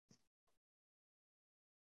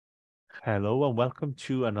Hello and welcome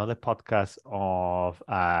to another podcast of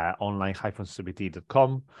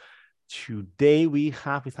online-cbt.com. Today we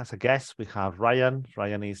have with us a guest. We have Ryan.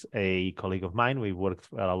 Ryan is a colleague of mine. We worked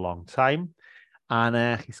for a long time,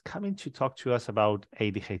 and he's coming to talk to us about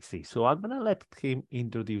ADHD. So I'm going to let him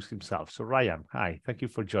introduce himself. So Ryan, hi. Thank you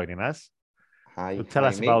for joining us. So Hi, tell hi,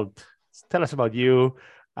 us me. about you.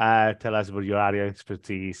 Tell us about your area of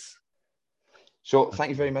expertise. Sure. Thank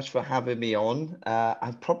you very much for having me on.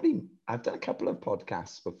 I've done a couple of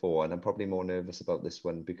podcasts before, and I'm probably more nervous about this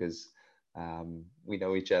one because we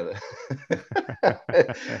know each other.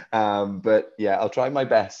 But yeah, I'll try my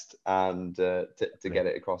best and to get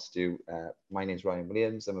it across to you. My name's Ryan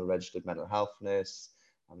Williams. I'm a registered mental health nurse.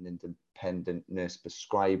 I'm an independent nurse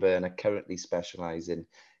prescriber, and I currently specialise in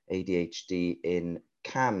ADHD in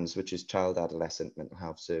CAMS, which is Child Adolescent Mental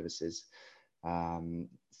Health Services.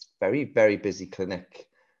 It's very, very busy clinic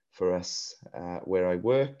for us where I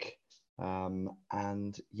work.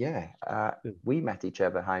 And yeah, we met each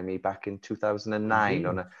other, Jaime, back in We 2009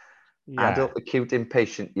 on did. an Yeah, adult acute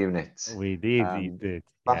inpatient unit. we did. We Um, did.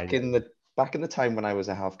 Yeah, back yeah, in the time when I was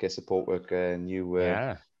a healthcare support worker and you were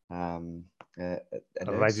yeah. um, a A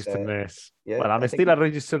nurse. registered nurse. Yeah, Well, I I'm think still a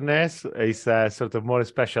registered nurse. It's sort of more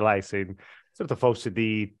specialized in sort of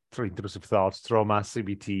OCD, intrusive thoughts, trauma,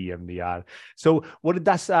 CBT, MDR. So what it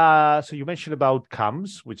does, so you mentioned about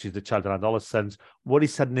CAMS, which is the child and adolescents. What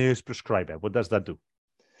is a nurse prescriber? What does that do?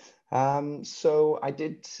 So I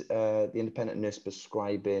did the independent nurse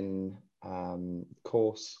prescribing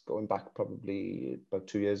course going back probably about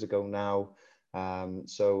 2 years ago now.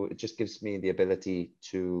 So it just gives me the ability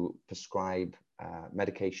to prescribe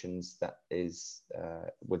medications that is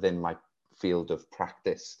within my field of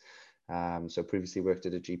practice. So previously worked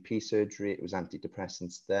at a GP surgery, it was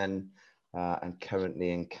antidepressants then, and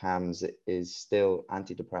currently in CAMS it is still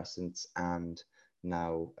antidepressants and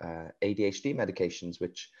now ADHD medications,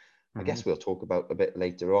 which I Mhm. guess we'll talk about a bit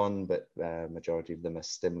later on, but majority of them are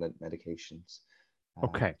stimulant medications.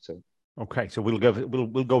 Okay. So Okay, so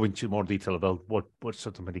we'll go into more detail about what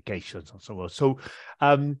sort of medications and so on.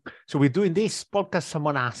 So we're doing this podcast.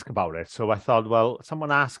 Someone asked about it, so I thought, well,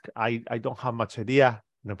 someone asked. I don't have much idea.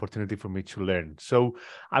 An opportunity for me to learn. So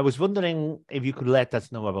I was wondering if you could let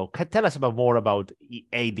us know tell us about more about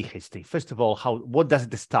ADHD. First of all, what does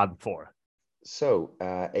it stand for?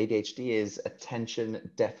 ADHD is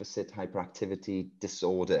attention deficit hyperactivity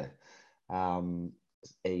disorder. Um,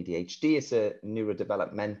 ADHD is a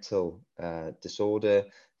neurodevelopmental disorder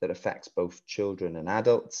that affects both children and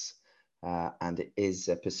adults, and it is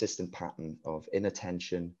a persistent pattern of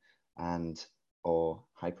inattention and or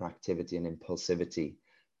hyperactivity and impulsivity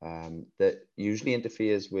that usually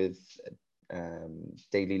interferes with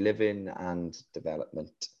daily living and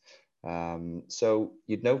development. So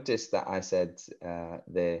you'd notice that I said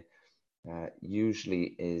there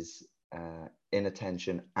usually is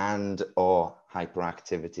inattention and or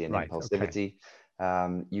hyperactivity and Right. Okay. impulsivity.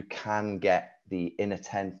 You can get the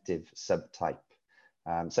inattentive subtype.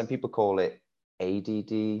 Some people call it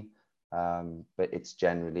ADD, but it's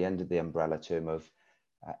generally under the umbrella term of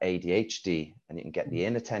ADHD, and you can get the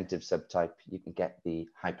inattentive subtype, you can get the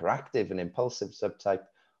hyperactive and impulsive subtype,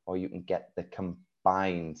 or you can get the combined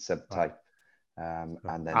Right. subtype. So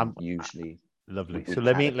And then I'm usually lovely. we So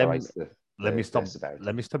let me categorize the, let me the, the stop let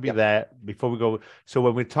severity. me stop you Yep. there before we go. So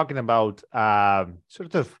when we're talking about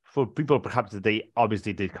sort of for people perhaps that they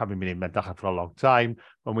obviously they haven't been in mental health for a long time,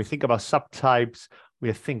 when we think about subtypes,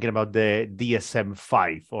 we're thinking about the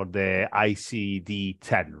DSM-5 or the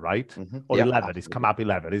ICD-10, right? Or Yep, 11. It's come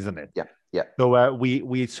absolutely. up 11, isn't it? Yep, yep. So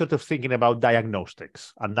we sort of thinking about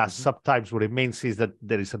diagnostics, and that subtypes what it means is that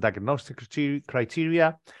there is a diagnostic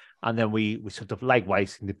criteria, and then we sort of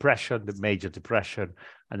likewise in depression, the major depression,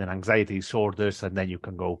 and then anxiety disorders, and then you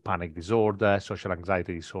can go panic disorder, social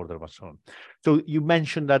anxiety disorder, and so on. So you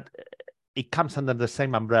mentioned that it comes under the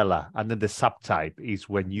same umbrella, and then the subtype is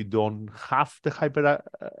when you don't have the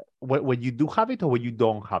when you do have it or when you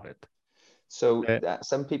don't have it. So Uh,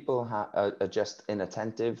 some people are just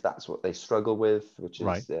inattentive. That's what they struggle with, which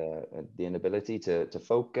right. is the inability to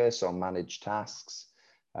focus or manage tasks,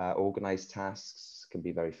 organize tasks, can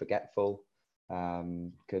be very forgetful,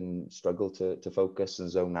 can struggle to focus and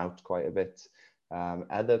zone out quite a bit.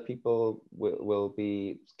 Other people will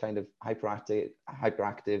be kind of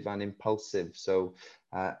hyperactive and impulsive. So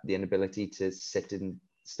the inability to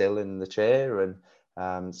still in the chair, and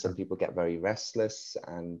some people get very restless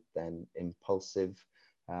and then impulsive.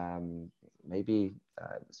 Maybe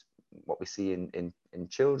what we see in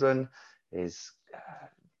children is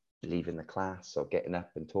leaving the class or getting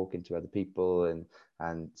up and talking to other people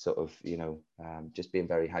and sort of just being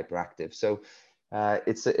very hyperactive. So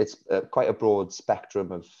It's quite a broad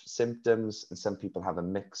spectrum of symptoms, and some people have a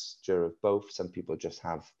mixture of both. Some people just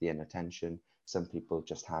have the inattention, some people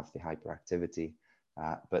just have the hyperactivity,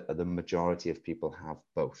 but the majority of people have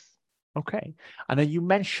both. Okay. And then you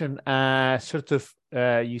mentioned you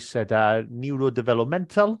said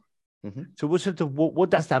neurodevelopmental. Mm-hmm. So what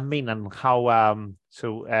does that mean, and how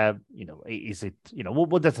is it,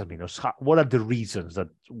 what does that mean? What are the reasons that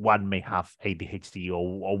one may have ADHD,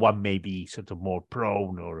 or one may be sort of more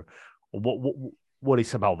prone, or what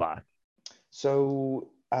is about that? So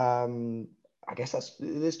I guess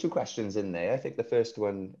there's two questions in there. I think the first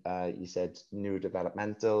one, you said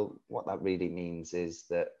neurodevelopmental. What that really means is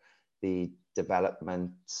that the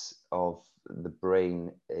development of the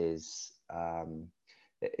brain is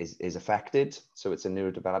affected. So it's a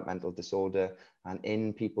neurodevelopmental disorder. And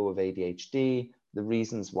in people with ADHD, the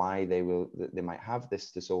reasons why they might have this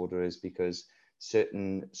disorder is because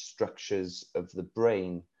certain structures of the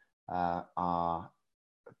brain are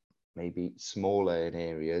maybe smaller in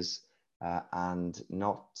areas and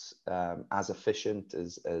not as efficient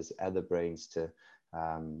as other brains to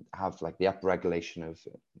have like the upregulation of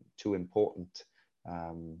two important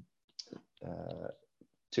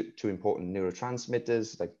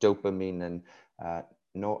neurotransmitters like dopamine and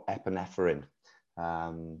norepinephrine.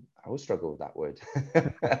 I always struggle with that word.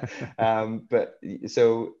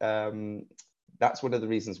 That's one of the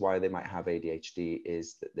reasons why they might have ADHD,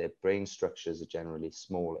 is that their brain structures are generally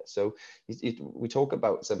smaller. So we talk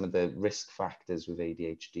about some of the risk factors with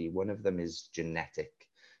ADHD. One of them is genetic.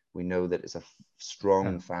 We know that it's a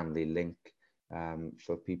strong family link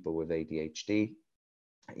for people with ADHD.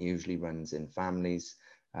 It usually runs in families.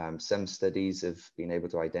 Some studies have been able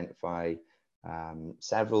to identify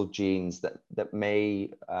several genes that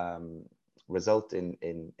may result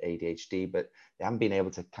in ADHD, but they haven't been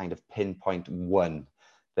able to kind of pinpoint one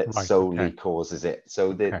that solely causes it.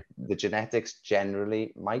 So the genetics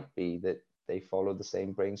generally might be that they follow the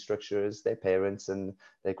same brain structure as their parents and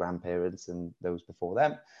their grandparents and those before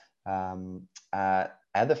them.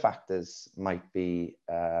 Other factors might be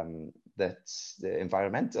that's the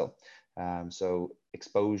environmental. So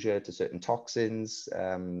exposure to certain toxins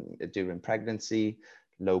during pregnancy,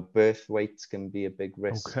 low birth weight can be a big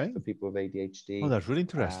risk for people with ADHD. Oh, that's really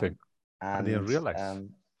interesting. And I didn't realize.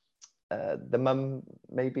 The mum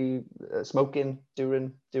maybe smoking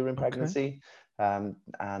during pregnancy,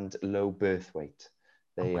 and low birth weight.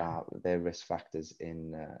 They're risk factors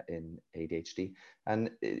in ADHD.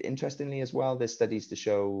 And interestingly as well, there's studies to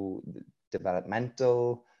show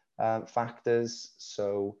developmental factors.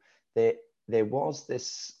 So there was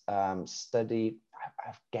this study,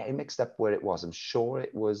 I'm getting mixed up where it was. I'm sure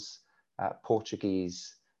it was a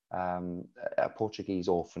Portuguese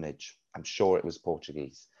orphanage. I'm sure it was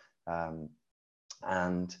Portuguese.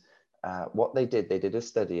 And what they did a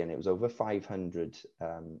study, and it was over 500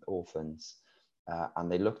 orphans,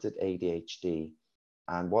 and they looked at ADHD.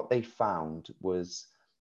 And what they found was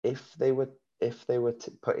if they were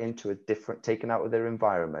put into taken out of their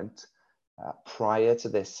environment prior to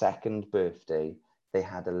their second birthday, they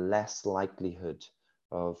had a less likelihood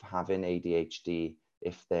of having ADHD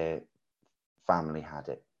if their family had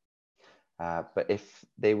it. But if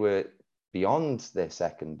they were beyond their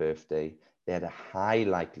second birthday, they had a high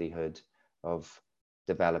likelihood of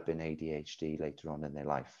developing ADHD later on in their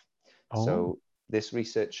life. So this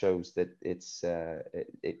research shows that it's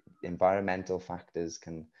environmental factors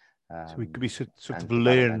can so it could be sort of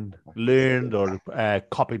learned or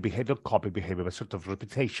copy behavior, but sort of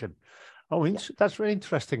repetition. That's very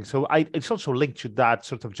interesting. So it's also linked to that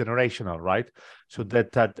sort of generational, right? So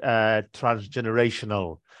that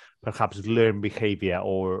transgenerational, perhaps learned behavior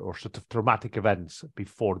or sort of traumatic events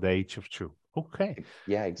before the age of 2. Okay.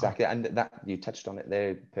 Yeah, exactly. And that you touched on it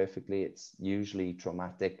there perfectly. It's usually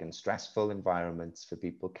traumatic and stressful environments for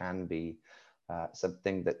people can be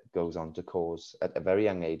something that goes on to cause, at a very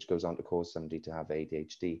young age, goes on to cause somebody to have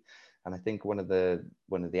ADHD. And I think one of the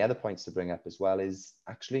other points to bring up as well is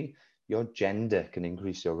actually your gender can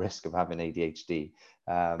increase your risk of having ADHD.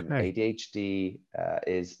 ADHD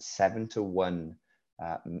is 7-to-1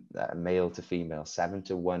 male to female,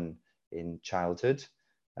 7-to-1 in childhood,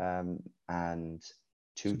 and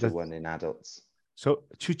 2-to-1 in adults. So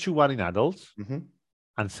 2-to-1 in adults, and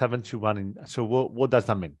 7-to-1 in. So what does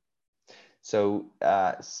that mean? So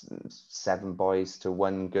 7 boys to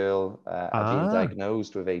 1 girl are being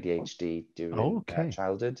diagnosed with ADHD during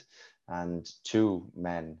childhood, and 2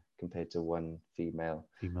 men compared to 1 female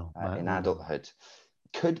in adulthood.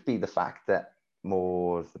 Could be the fact that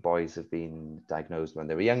more of the boys have been diagnosed when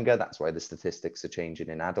they were younger. That's why the statistics are changing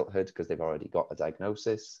in adulthood, because they've already got a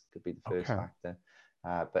diagnosis. Could be the first factor.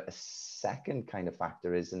 But a second kind of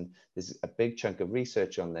factor is, and there's a big chunk of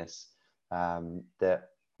research on this, that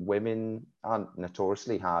women are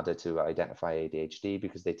notoriously harder to identify ADHD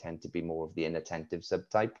because they tend to be more of the inattentive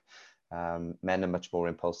subtype. Men are much more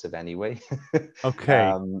impulsive anyway.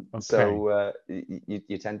 Okay. So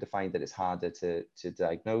you tend to find that it's harder to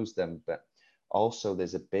diagnose them. But also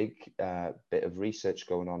there's a big bit of research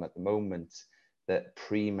going on at the moment that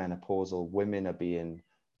premenopausal women are being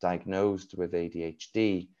diagnosed with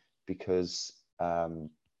ADHD because the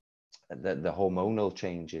hormonal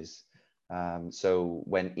changes. So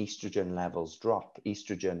when estrogen levels drop,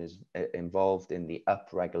 estrogen is involved in the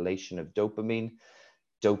upregulation of dopamine.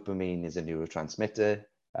 Dopamine is a neurotransmitter,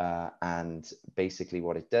 and basically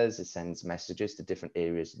what it does is sends messages to different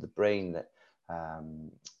areas of the brain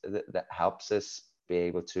that helps us be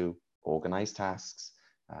able to organize tasks,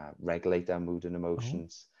 regulate our mood and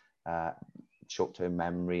emotions, short-term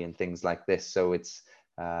memory, and things like this. So it's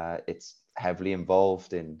heavily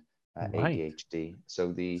involved in ADHD.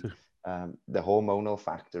 So the hormonal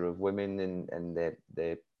factor of women and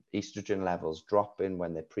their estrogen levels dropping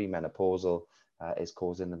when they're premenopausal is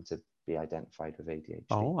causing them to be identified with ADHD.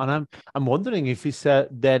 Oh, and I'm wondering if it's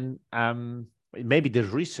then maybe there's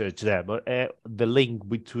research there, but the link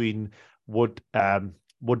between what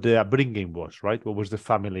the upbringing was, right? What was the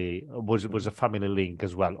family? Was a family link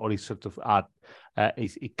as well, or is sort of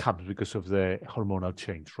it comes because of the hormonal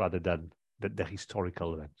change rather than the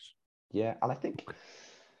historical events? Yeah, and I think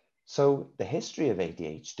so. The history of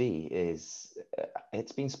ADHD is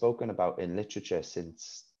it's been spoken about in literature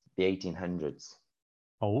since the 1800s.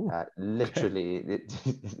 Oh, literally, it's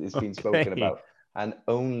been okay. spoken about, and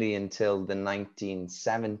only until the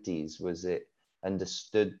 1970s was it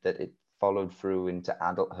understood that it followed through into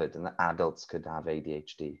adulthood and that adults could have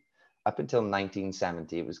ADHD. Up until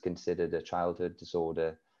 1970, it was considered a childhood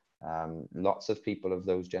disorder. Lots of people of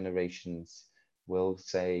those generations will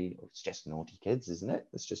say, oh, it's just naughty kids, isn't it?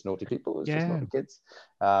 It's just naughty people. It's just naughty kids.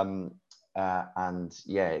 And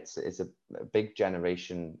yeah, it's a big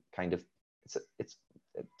generation kind of. It's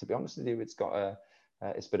to be honest with you, it's got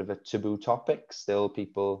it's a bit of a taboo topic. Still,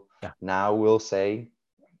 people now will say,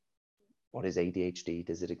 what is ADHD?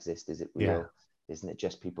 Does it exist? Is it real? Isn't it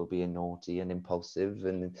just people being naughty and impulsive?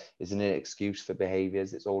 And isn't it an excuse for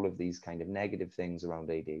behaviors? It's all of these kind of negative things around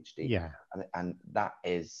ADHD. Yeah. And that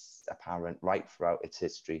is apparent right throughout its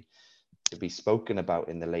history to be spoken about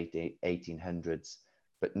in the late 1800s,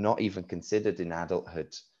 but not even considered in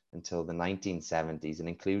adulthood until the 1970s and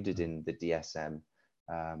included in the DSM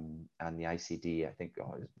and the ICD. I think it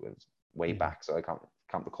was way back, so I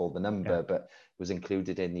can't recall the number, but it was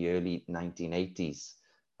included in the early 1980s.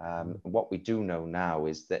 What we do know now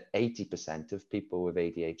is that 80% of people with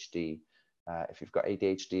ADHD, if you've got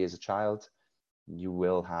ADHD as a child, you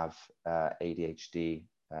will have ADHD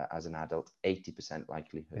as an adult, 80%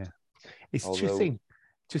 likelihood. Yeah. It's two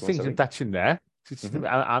things in touching there.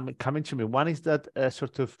 I'm coming to me. One is that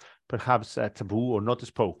sort of perhaps taboo or not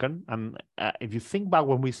spoken. And if you think back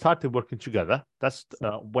when we started working together, that's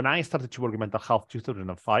when I started to work in mental health,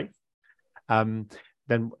 2005.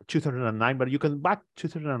 Then 2009, but you can back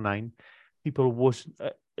 2009,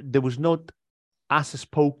 there was not as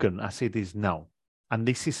spoken as it is now. And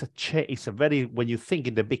this is it's a very, when you think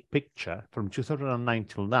in the big picture from 2009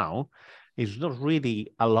 till now, it's not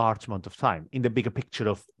really a large amount of time in the bigger picture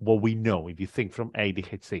of what we know, if you think from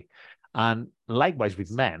ADHD. And likewise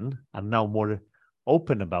with men are now more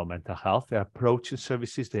open about mental health. They're approaching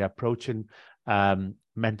services, they're approaching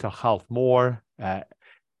mental health more.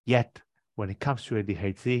 Yet when it comes to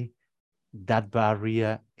ADHD, that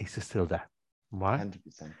barrier is still there. Right?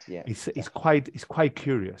 100%, yeah. It's quite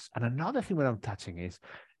curious. And another thing that I'm touching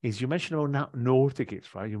is you mentioned about naughty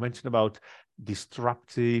kids, right? You mentioned about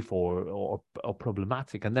disruptive or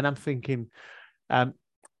problematic. And then I'm thinking,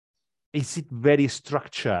 is it very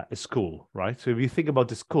structured a school, right? So if you think about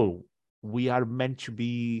the school, we are meant to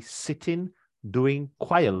be sitting, doing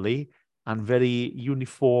quietly and very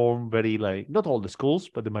uniform, very like, not all the schools,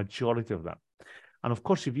 but the majority of them. And of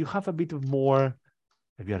course, if you have a bit of more,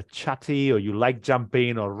 if you're chatty or you like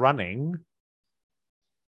jumping or running,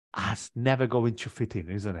 that's never going to fit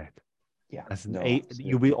in, isn't it? Yeah.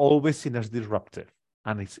 You'll be always seen as disruptive.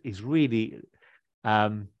 And it's really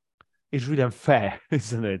unfair,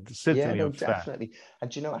 isn't it? Certainly unfair. Definitely.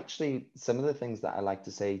 And actually, some of the things that I like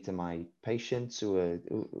to say to my patients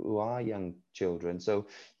who are young children, so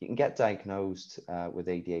you can get diagnosed with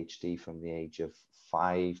ADHD from the age of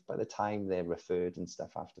 5. By the time they're referred and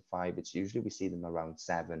stuff after 5, it's usually we see them around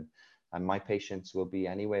 7. And my patients will be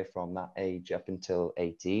anywhere from that age up until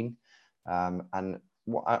 18. And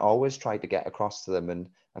what I always try to get across to them, and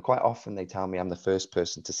quite often they tell me I'm the first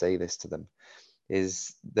person to say this to them,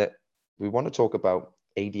 is that we want to talk about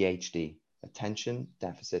ADHD, attention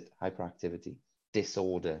deficit hyperactivity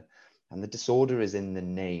disorder. And the disorder is in the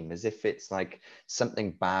name, as if it's like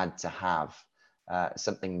something bad to have,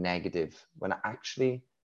 something negative, when actually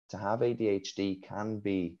to have ADHD can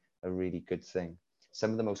be a really good thing.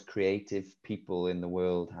 Some of the most creative people in the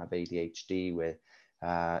world have ADHD, where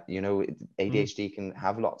Mm. ADHD can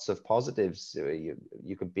have lots of positives.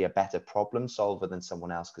 You could be a better problem solver than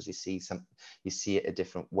someone else because you see it a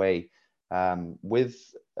different way. With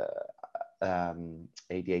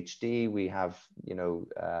ADHD, we have,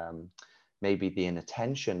 maybe the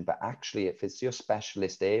inattention, but actually, if it's your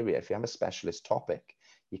specialist area, if you have a specialist topic,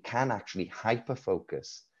 you can actually hyper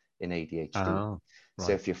focus in ADHD. Oh, So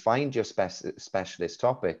right. if you find your specialist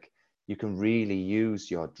topic, you can really use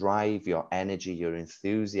your drive, your energy, your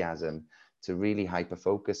enthusiasm to really hyper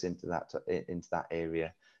focus into that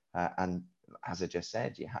area. And as I just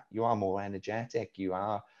said, you are more energetic, you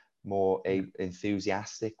are more Yeah.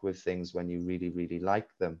 enthusiastic with things when you really, really like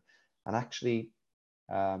them. And actually,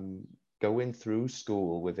 um, going through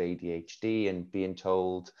school with ADHD and being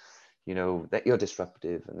told, that you're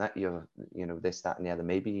disruptive and that you're, this, that, and the other,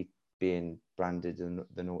 maybe being branded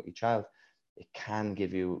the naughty child, it can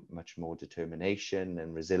give you much more determination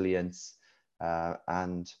and resilience.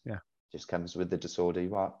 And Yeah. just comes with the disorder,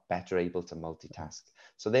 you are better able to multitask.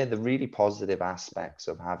 So they're the really positive aspects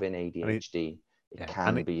of having And it, ADHD. It yeah.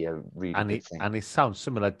 can be a really good thing. And it sounds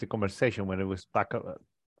similar to the conversation when it was back, I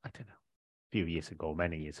don't know, a few years ago,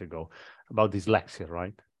 many years ago, about dyslexia,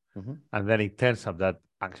 right? Mm-hmm. And then it turns out that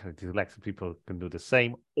actually dyslexic people can do the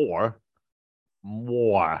same or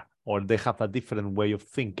more, or they have a different way of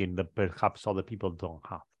thinking that perhaps other people don't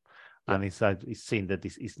have. Yeah, And it's seen that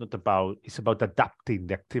it's not about, it's about adapting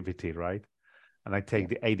the activity, right? And I yeah, take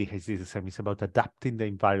the ADHD the same. It's about adapting the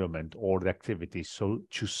environment or the activity so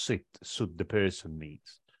to suit the person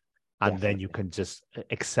needs, and then you definitely. can just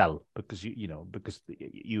excel because because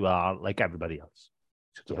you are like everybody else.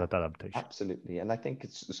 Sort Yeah, of that adaptation. absolutely. And I think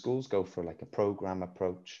the schools go for like a program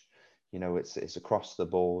approach. It's across the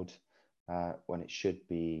board, when it should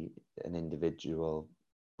be an individual,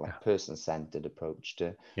 Yeah, like person-centered approach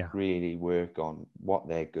to yeah. really work on what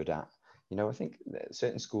they're good at. I think that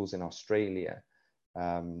certain schools in Australia,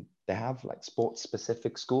 they have like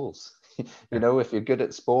sports-specific schools. Yeah. If you're good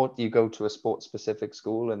at sport, you go to a sports-specific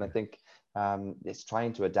school, and I think it's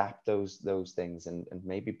trying to adapt those things and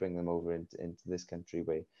maybe bring them over into this country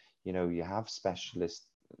where you have specialist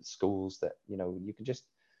schools that you can just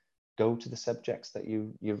go to the subjects that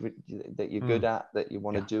that you're good Mm, at, that you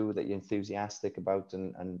want to yeah. do, that you're enthusiastic about,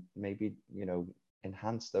 and maybe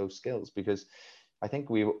enhance those skills. Because I think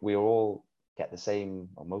we all get the same,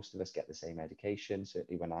 or most of us get the same education,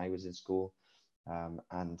 certainly when I was in school.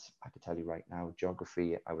 And I could tell you right now,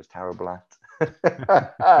 geography, I was terrible at.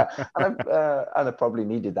 And I probably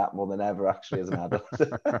needed that more than ever, actually, as an adult.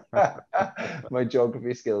 My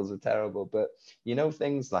geography skills were terrible. But,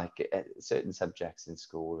 things like certain subjects in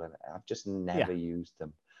school, and I've just Yeah. never used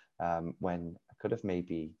them when I could have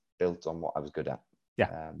maybe built on what I was good at.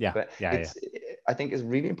 Yeah. Yeah. But Yeah. Yeah. I think it's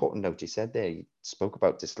a really important note you said there. You spoke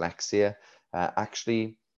about dyslexia.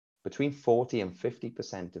 Actually, between 40 and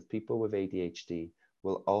 50% of people with ADHD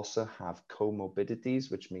will also have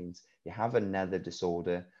comorbidities, which means you have another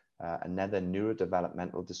disorder, another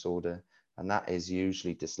neurodevelopmental disorder, and that is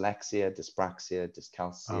usually dyslexia, dyspraxia, Oh.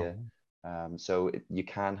 dyscalculia. So you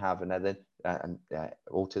can have another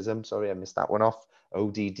autism. Sorry, I missed that one off.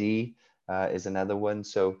 ODD is another one.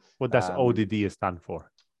 So What does ODD stand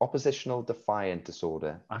for? oppositional defiant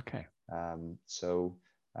disorder. Okay. So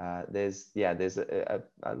there's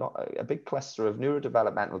a big cluster of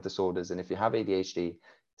neurodevelopmental disorders, and if you have ADHD,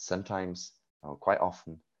 sometimes, or quite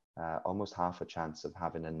often, almost half a chance of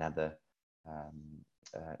having another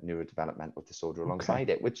neurodevelopmental disorder Okay. alongside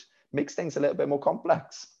it, which makes things a little bit more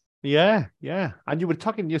complex. Yeah, yeah. And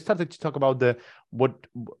you started to talk about with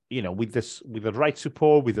the right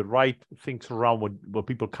support, with the right things around what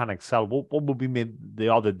people can excel. What would be the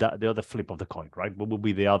other flip of the coin, right? What would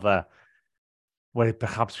be the other where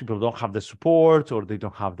perhaps people don't have the support or they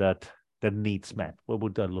don't have their needs met? What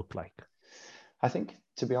would that look like? I think,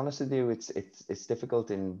 to be honest with you, it's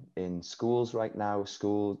difficult in schools right now.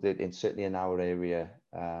 Certainly in our area,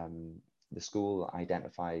 the school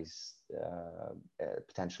identifies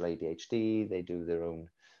potential ADHD. They do their own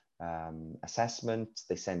assessment.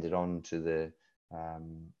 They send it on to the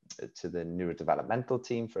neurodevelopmental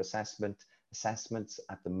team for assessment. Assessments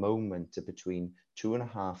at the moment are between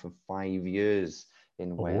 2.5 and 5 years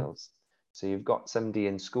in Oh, Wales. So you've got somebody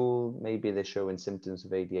in school, maybe they're showing symptoms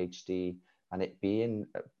of ADHD, and it being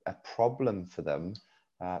a problem for them,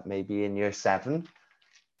 maybe in year 7.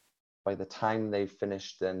 By the time they've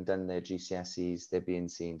finished and done their GCSEs, they're being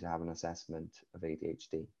seen to have an assessment of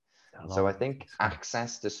ADHD. So I think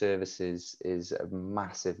access to services is a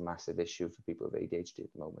massive, massive issue for people with ADHD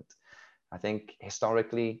at the moment. I think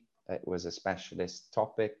historically it was a specialist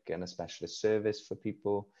topic and a specialist service for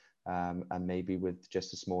people, and maybe with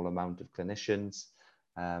just a small amount of clinicians.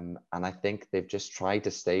 And I think they've just tried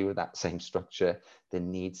to stay with that same structure. There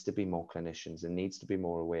needs to be more clinicians, there needs to be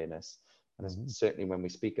more awareness. And certainly when we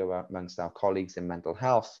speak about amongst our colleagues in mental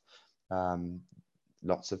health,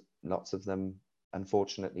 lots of them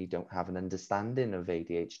unfortunately don't have an understanding of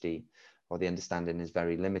ADHD, or the understanding is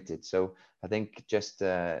very limited. So I think just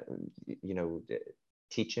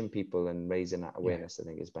teaching people and raising that awareness, I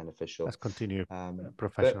think, is beneficial. Let's continue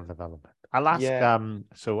professional development. I'll ask.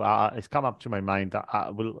 It's come up to my mind.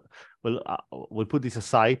 We'll put this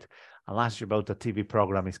aside. I'll ask you about the TV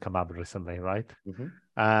program that's come up recently, right?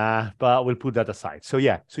 But we'll put that aside. So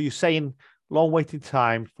so you're saying long waiting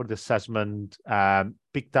time for the assessment,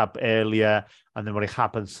 picked up earlier, and then what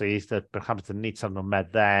happens is that perhaps the needs are not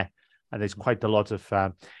met there, and there's quite a lot of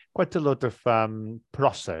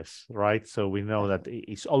process, right? So we know that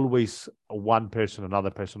it's always one person,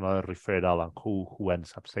 another referral, and who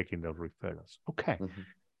ends up taking the referrals. Okay.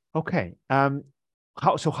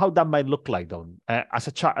 How that might look like, though, as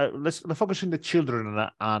a child. Let's focus on the children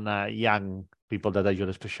and young people that are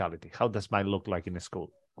your specialty. How does might look like in a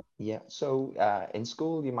school? Yeah, so in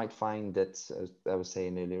school, you might find that, as I was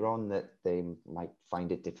saying earlier on, that they might find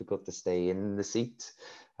it difficult to stay in the seat.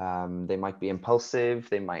 They might be impulsive,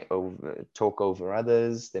 they might talk over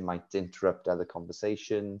others, they might interrupt other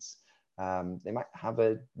conversations. They might have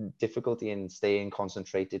a difficulty in staying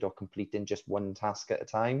concentrated or completing just one task at a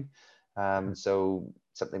time. So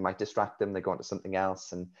something might distract them, they go on to something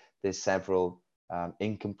else, and there's several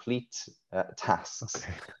incomplete tasks.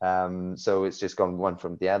 So it's just gone one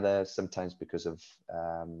from the other, sometimes because of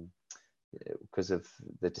the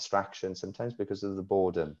distraction, sometimes because of the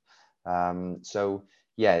boredom. So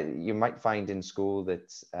yeah, you might find in school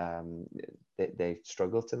that they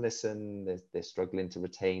struggle to listen, they're struggling to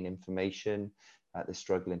retain information, they're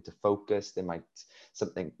struggling to focus. Their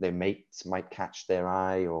mates might catch their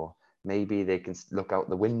eye, or maybe they can look out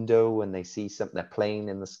the window and they see something, they're playing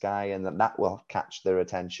in the sky, and that will catch their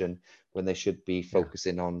attention when they should be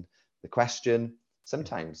focusing on the question.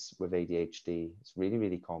 Sometimes with ADHD, it's really,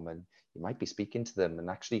 really common. You might be speaking to them, and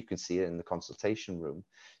actually you can see it in the consultation room.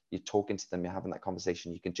 You're talking to them, you're having that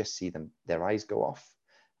conversation, you can just see them, their eyes go off,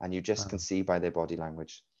 and you just can see by their body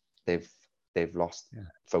language, they've lost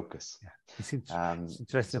focus. It's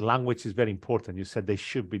interesting. Language is very important. You said they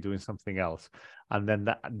should be doing something else, and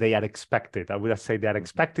then they are expected. I would say they are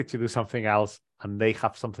expected to do something else, and they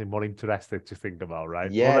have something more interesting to think about,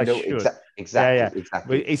 right? Exactly.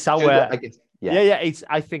 It's our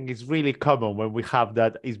I think it's really common when we have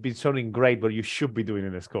that. It's been something great what you should be doing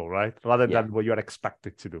in the school, right? Rather than what you are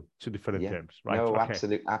expected to do. Two different terms, right? No,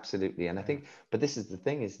 absolutely. And I think, but this is the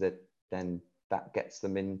thing, is that then that gets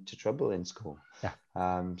them into trouble in school.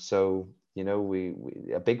 So we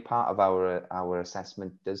a big part of our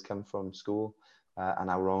assessment does come from school,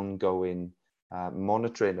 and our ongoing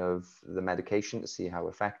monitoring of the medication to see how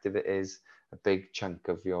effective it is. A big chunk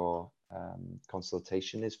of your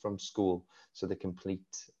consultation is from school. So the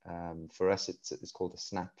complete, for us, it's called a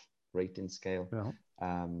SNAP rating scale,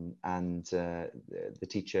 and the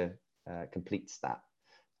teacher completes that.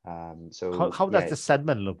 So how does the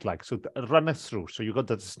segment look like? So run us through. So you got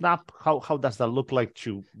the SNAP. How does that look like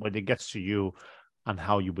when it gets to you, and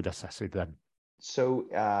how you would assess it then? So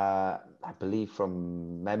I believe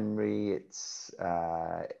from memory, it's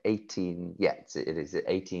 18. Yeah, it is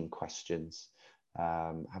 18 questions.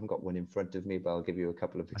 I haven't got one in front of me, but I'll give you a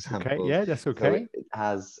couple of examples. Okay. Yeah, that's okay. So it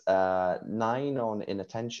has 9 on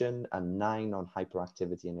inattention and 9 on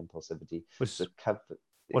hyperactivity and impulsivity.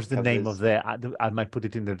 What's the name of I might put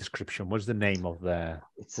it in the description. What's the name of the?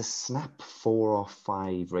 It's a SNAP 4 or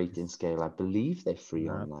 5 rating scale. I believe they're free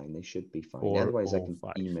online. They should be fine. Otherwise, I can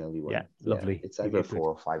email you one. Yeah, lovely. It's either 4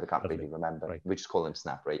 or 5. I can't really remember. Right. We just call them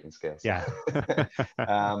SNAP rating scales. Yeah.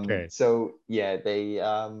 Okay. So yeah, they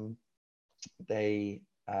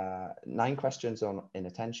 9 questions on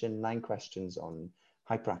inattention, 9 questions on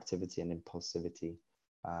hyperactivity and impulsivity.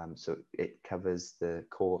 So it covers the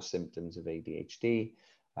core symptoms of ADHD.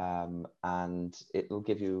 And it will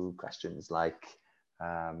give you questions like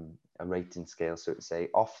a rating scale. So it would say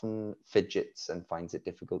often fidgets and finds it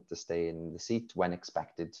difficult to stay in the seat when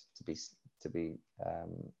expected to be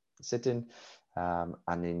sitting. And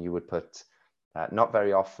then you would put not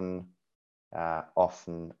very often,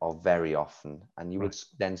 often, or very often, and you would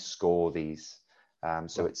then score these.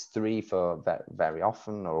 So it's 3 for very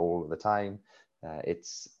often or all of the time.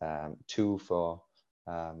 It's 2 for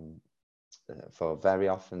very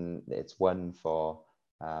often. It's 1 for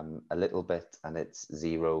a little bit, and it's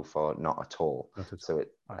 0 for not at all. Not at so all.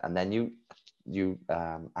 it and then you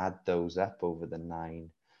add those up over the 9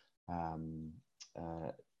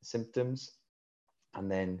 symptoms,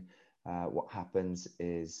 and then what happens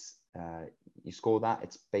is you score that.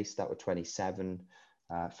 It's based out of 27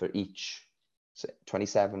 for each. So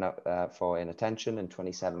 27 for inattention and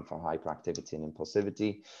 27 for hyperactivity and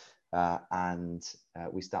impulsivity. And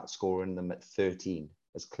we start scoring them at 13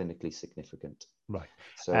 as clinically significant. Right.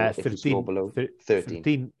 So if you score below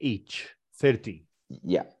 13 each, 30.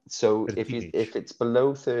 Yeah. So 13 if it's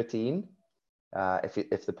below 13,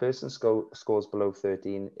 if the person scores below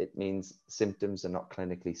 13, it means symptoms are not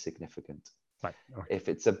clinically significant. Right. Okay. If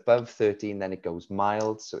it's above 13, then it goes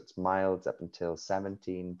mild. So it's mild up until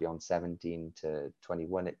 17. Beyond 17 to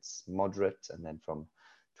 21, it's moderate. And then from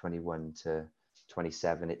 21 to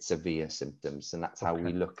 27, it's severe symptoms. And that's how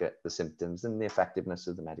we look at the symptoms and the effectiveness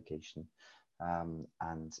of the medication.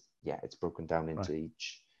 And yeah, it's broken down into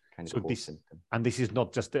each kind of core symptom. And this is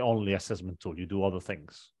not just the only assessment tool. You do other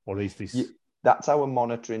things, or is this? That's our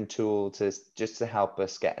monitoring tool just to help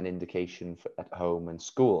us get an indication at home and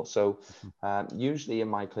school. So usually in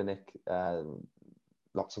my clinic,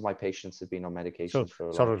 lots of my patients have been on medications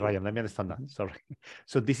for. Sorry, Ryan. Let me understand that. Sorry.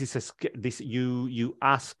 So this is you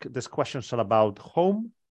ask these questions all about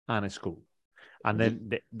home and school, and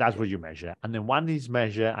then that's what you measure. And then one is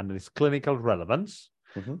measure, and then it's clinical relevance.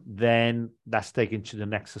 Then that's taken to the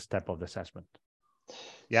next step of the assessment.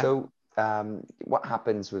 Yeah. So what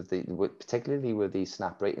happens particularly with these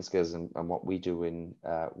SNAP rating scales and what we do in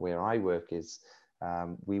where I work is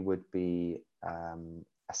we would be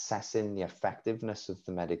assessing the effectiveness of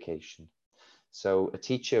the medication. So a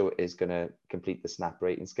teacher is going to complete the SNAP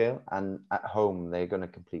rating scale, and at home they're going to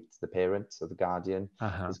complete, the parent or the guardian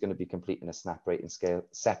is going to be completing a SNAP rating scale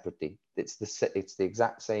separately. It's the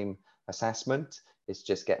exact same assessment. It's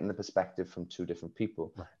just getting the perspective from 2 different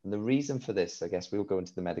people. Right. And the reason for this, I guess we'll go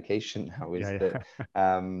into the medication now, is that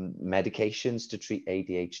medications to treat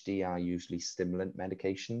ADHD are usually stimulant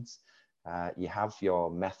medications. You have your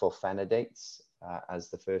methylphenidates as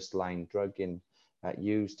the first line drug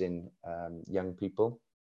used in young people,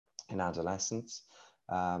 in adolescents.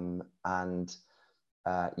 And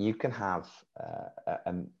you can have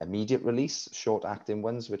immediate release, short acting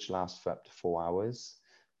ones, which last for up to 4 hours.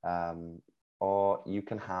 Or you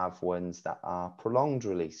can have ones that are prolonged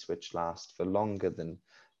release, which last for longer than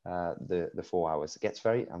the 4 hours.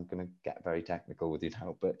 I'm going to get very technical with you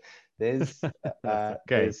now, but there's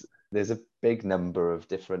there's a big number of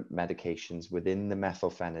different medications within the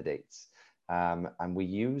methylphenidates, and we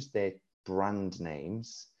use their brand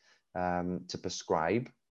names to prescribe,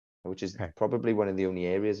 which is probably one of the only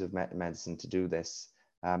areas of medicine to do this,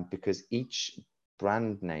 because each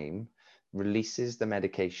brand name releases the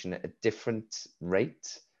medication at a different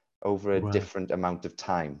rate over a different amount of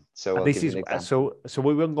time. So this is so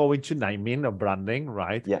we won't go into naming or branding,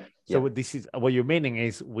 right? Yeah. So this is what you're meaning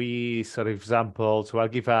is we sort of example. So I'll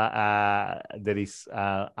give there is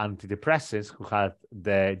antidepressants who have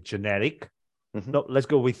the generic. No, let's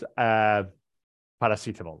go with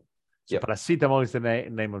paracetamol. So paracetamol is the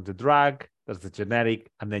name of the drug. That's the generic,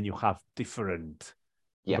 and then you have different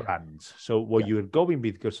brands. So what you're going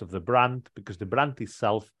with because of the brand, because the brand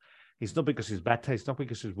itself is not because it's better, it's not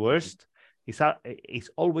because it's worse. It's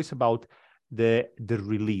always about the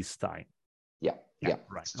release time. Yeah.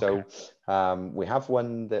 Right. So we have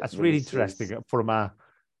one that's really interesting from a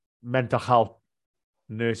mental health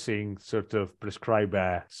nursing sort of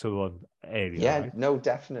prescriber area. Yeah, right? No,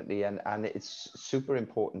 definitely, and it's super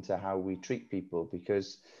important to how we treat people,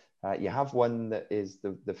 because you have one that is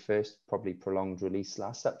the first probably prolonged release,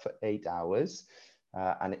 lasts up for 8 hours,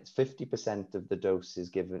 and it's 50% of the dose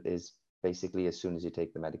is basically as soon as you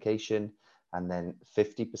take the medication, and then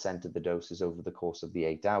 50% of the dose is over the course of the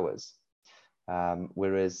 8 hours.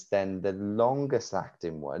 Whereas then the longest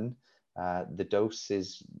acting one, the dose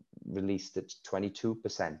is released at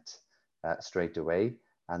 22% straight away,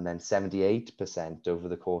 and then 78% over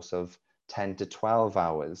the course of 10 to 12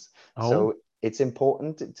 hours. So it's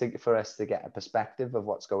important for us to get a perspective of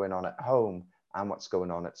what's going on at home and what's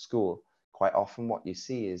going on at school. Quite often what you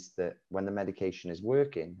see is that when the medication is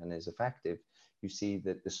working and is effective, you see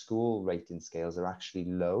that the school rating scales are actually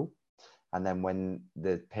low. And then when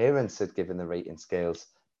the parents are given the rating scales,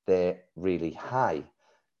 they're really high.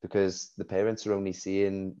 because the parents are only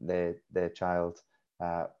seeing their child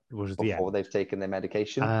It was the before end. they've taken their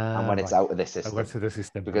medication and when it's Right. out of the I system. went to the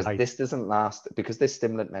system. Because Right. this doesn't last, because they're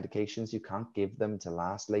stimulant medications, you can't give them to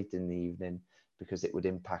last late in the evening because it would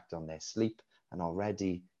impact on their sleep. And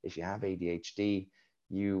already, if you have ADHD,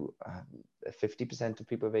 50% of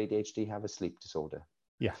people with ADHD have a sleep disorder.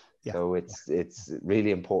 Yeah. Yeah. So it's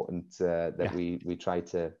really important that Yeah. we try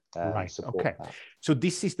to Right. support Okay. that. So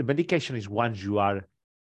this is the medication is once you are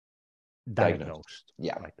diagnosed.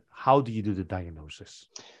 Yeah. Right. How do you do the diagnosis?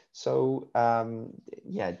 So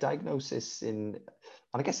yeah, diagnosis and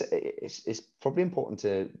I guess it's probably important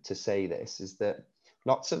to say this is that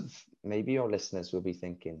lots of maybe your listeners will be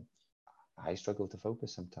thinking, I struggle to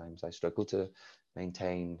focus sometimes. I struggle to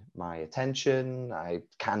maintain my attention. I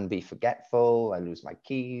can be forgetful. I lose my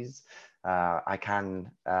keys. I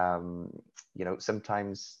can,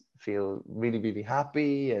 sometimes feel really, really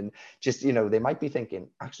happy. And just, they might be thinking,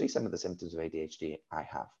 actually, some of the symptoms of ADHD I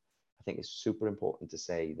have. I think it's super important to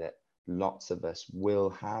say that lots of us will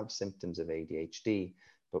have symptoms of ADHD,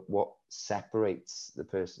 but what separates the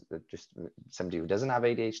person, just somebody who doesn't have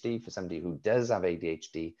ADHD for somebody who does have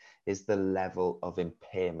ADHD, is the level of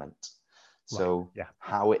impairment. So Right. Yeah.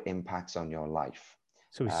 how it impacts on your life.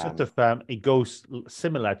 So it's sort of it goes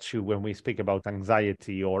similar to when we speak about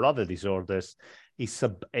anxiety or other disorders.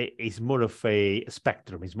 It's more of a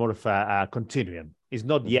spectrum. It's more of a continuum. It's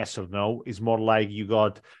not yes or no. It's more like you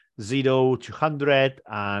got 0 to 100,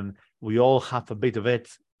 and we all have a bit of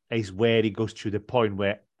it. Is where it goes to the point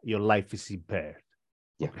where your life is impaired.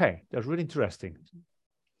 Yeah. Okay, that's really interesting.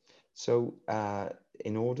 So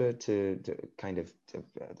in order to kind of,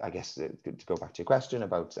 I guess, to go back to your question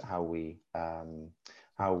about how we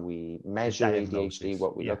measure ADHD,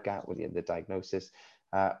 what we look at with the diagnosis,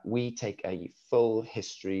 we take a full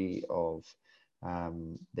history of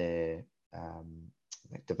their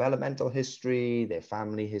developmental history, their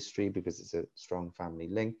family history, because it's a strong family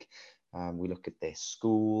link. We look at their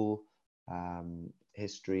school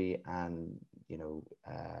history and,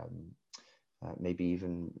 maybe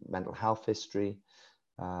even mental health history.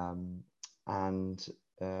 I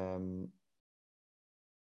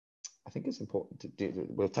think it's important to do,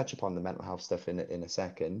 we'll touch upon the mental health stuff in a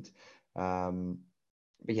second.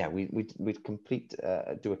 But yeah, we'd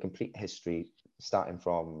do a complete history starting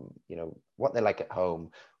from, what they're like at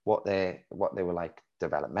home, what they were like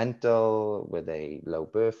developmental, were they low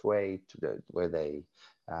birth weight, were they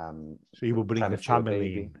so you will bring the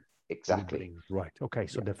family in. Exactly. Right. Okay.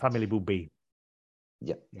 So the family will be.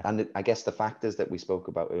 Yeah. And I guess the factors that we spoke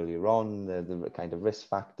about earlier on, the kind of risk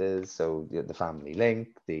factors, so the family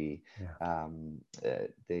link, we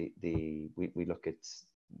look at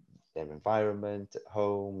their environment at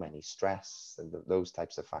home, any stress, and those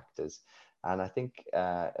types of factors. And I think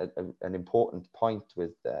an important point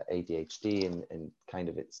with ADHD and kind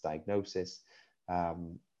of its diagnosis,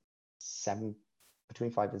 between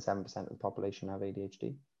 5 and 7% of the population have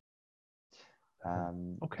ADHD.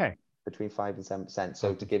 Okay. Between 5 and 7%.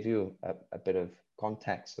 So to give you a bit of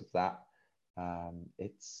context of that,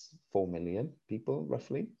 it's 4 million people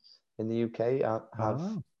roughly in the UK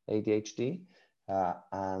have ADHD,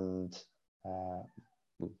 and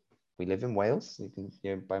we live in Wales. You can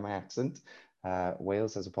hear by my accent.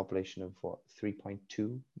 Wales has a population of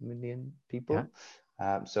 3.2 million people.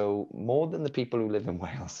 Yeah. So more than the people who live in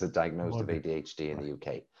Wales are diagnosed with ADHD in the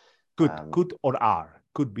UK. Could or are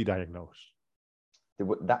could be diagnosed.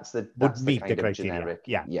 That's the meet kind the of criteria. generic.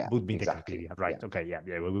 Yeah, would meet exactly. the criteria. Right. Yeah. Okay.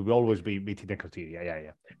 Yeah. We will always be meeting the criteria.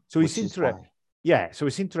 Yeah. So Which it's interesting. Yeah. So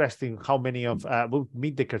it's interesting how many of will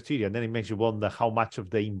meet the criteria, and then it makes you wonder how much of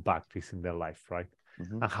the impact is in their life, right?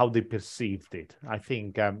 And how they perceived it. I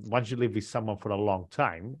think once you live with someone for a long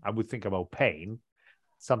time, I would think about pain.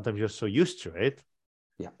 Sometimes you're so used to it,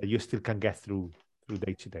 that you still can get through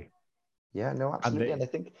day to day. Yeah. No. Absolutely. And I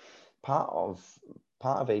think part of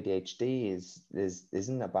ADHD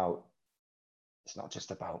isn't about. It's not just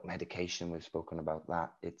about medication. We've spoken about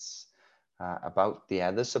that. It's about the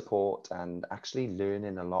other support and actually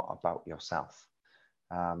learning a lot about yourself.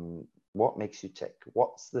 What makes you tick?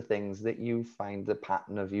 What's the things that you find the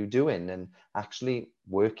pattern of you doing, and actually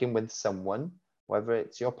working with someone, whether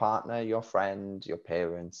it's your partner, your friend, your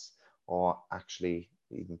parents, or actually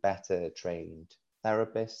even better trained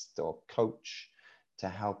therapist or coach to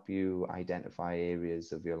help you identify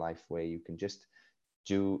areas of your life where you can just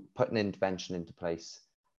put an intervention into place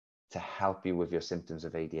to help you with your symptoms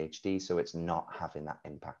of ADHD, so it's not having that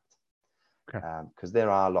impact. Because there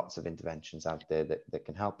are lots of interventions out there that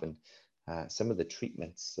can help, and some of the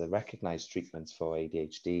treatments, the recognized treatments for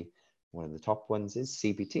ADHD, one of the top ones is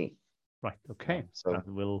CBT. Right. Okay. So That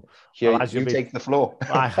will here, allow you take the floor.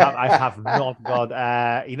 I have not got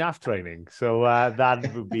enough training, so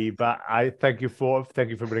that would be. But I thank you for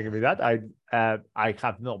bringing me that. I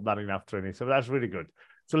have not done enough training, so that's really good.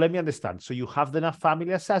 So let me understand. So you have the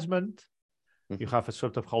family assessment. You have a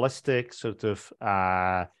sort of holistic, sort of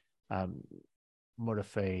more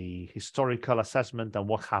of a historical assessment, and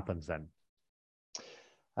what happens then?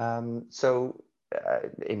 So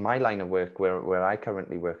in my line of work, where I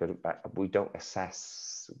currently work, we don't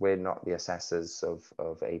assess. We're not the assessors of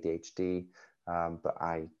ADHD, but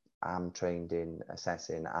I am trained in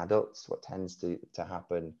assessing adults. What tends to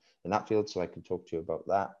happen in that field, so I can talk to you about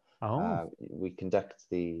that. Oh, We conduct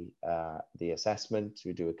the assessment.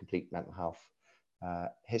 We do a complete mental health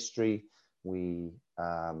history. We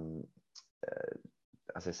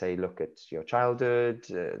as I say, look at your childhood,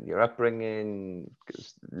 your upbringing,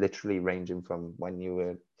 literally ranging from when you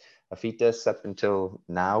were a fetus up until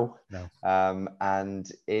now. no.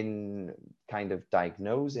 And in kind of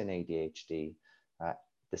diagnosing ADHD,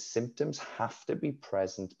 the symptoms have to be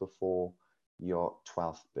present before your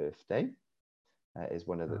 12th birthday. Is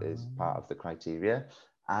one of the is part of the criteria,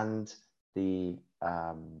 and the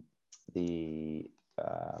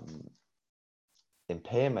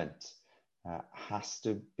impairment has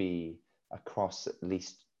to be across at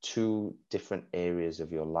least 2 different areas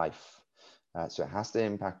of your life. So it has to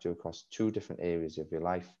impact you across 2 different areas of your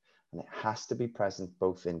life, and it has to be present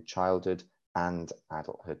both in childhood and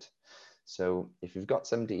adulthood. So if you've got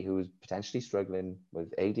somebody who's potentially struggling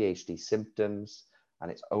with ADHD symptoms and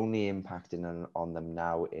it's only impacting on them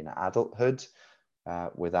now in adulthood,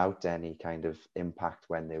 without any kind of impact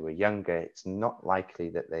when they were younger, it's not likely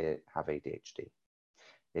that they have ADHD.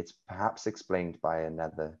 It's perhaps explained by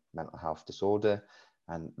another mental health disorder,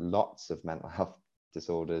 and lots of mental health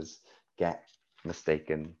disorders get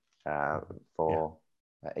mistaken for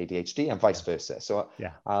ADHD and vice versa. So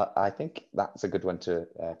I think that's a good one to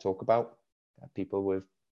talk about. People with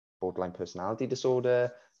borderline personality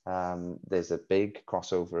disorder, there's a big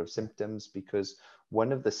crossover of symptoms, because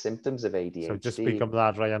one of the symptoms of ADHD... So just speak of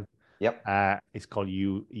that, Ryan. Yep. It's called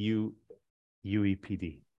UEPD.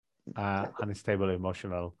 Unstable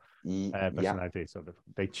emotional personality. So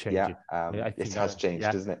they change it. I think it has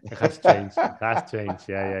changed, isn't it? It has changed. It has changed.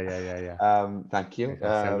 Yeah. Thank you.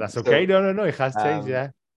 That's okay. No, it has changed.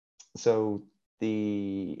 Yeah. So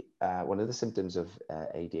the one of the symptoms of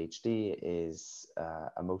ADHD is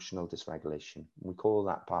emotional dysregulation. We call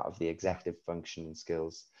that part of the executive functioning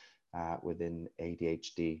skills within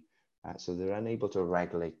ADHD. So they're unable to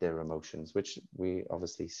regulate their emotions, which we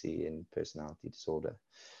obviously see in personality disorder.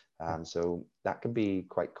 So that can be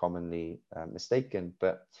quite commonly mistaken.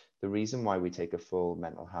 But the reason why we take a full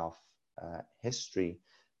mental health history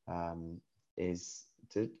is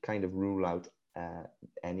to kind of rule out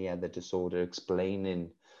any other disorder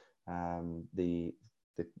explaining the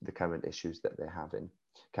current issues that they're having.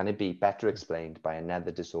 Can it be better explained by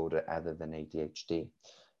another disorder other than ADHD?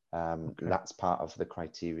 That's part of the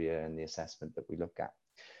criteria and the assessment that we look at.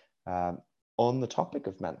 On the topic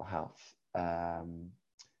of mental health,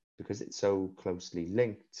 because it's so closely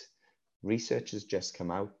linked, research has just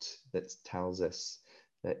come out that tells us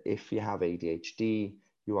that if you have ADHD,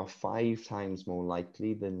 you are 5 times more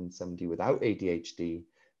likely than somebody without ADHD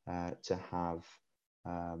to have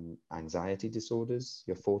anxiety disorders.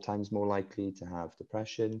 You're 4 times more likely to have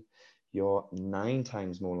depression. You're 9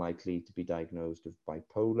 times more likely to be diagnosed with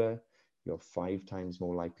bipolar. You're 5 times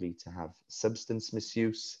more likely to have substance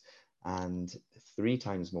misuse, and 3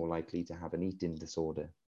 times more likely to have an eating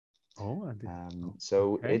disorder.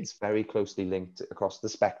 So it's very closely linked across the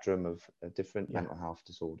spectrum of different mental health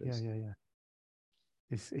disorders. Yeah.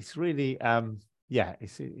 It's really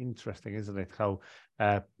it's interesting, isn't it? How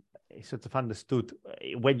it's sort of understood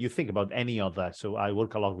when you think about any other. So I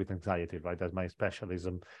work a lot with anxiety, right? That's my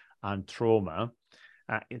specialism, and trauma.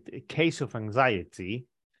 In case of anxiety,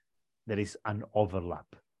 there is an overlap.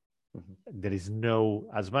 There is no,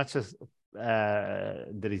 as much as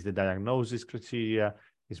there is the diagnosis criteria,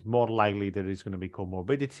 it's more likely there is going to be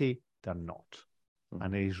comorbidity than not.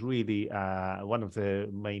 And it is really one of the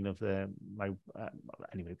main of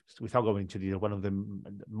anyway, without going into detail, one of the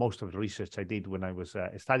most of the research I did when I was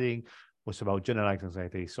studying was about generalized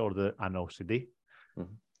anxiety disorder and OCD.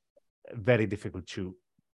 Very difficult to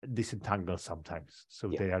disentangle sometimes. So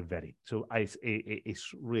they are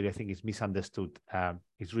it's really, I think it's misunderstood.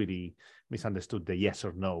 It's really misunderstood the yes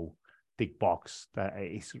or no tick box.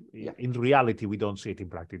 In reality, we don't see it in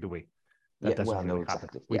practice, do we? That doesn't really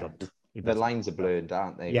happen. We don't. The lines are blurred,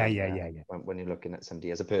 aren't they? Yeah, when, when you're looking at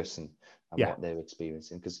somebody as a person and what they're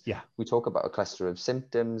experiencing. Because we talk about a cluster of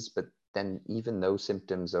symptoms, but then even those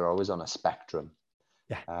symptoms are always on a spectrum.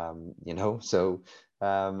 You know, so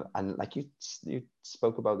and like you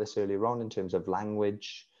spoke about this earlier on in terms of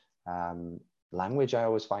language. Language I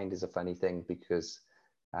always find is a funny thing, because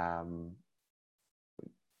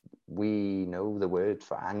we know the word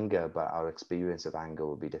for anger, but our experience of anger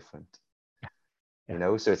will be different. You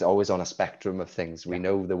know, so it's always on a spectrum of things. We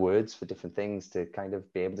know the words for different things to kind of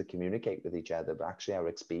be able to communicate with each other, but actually our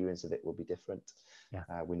experience of it will be different.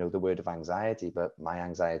 We know the word of anxiety, but my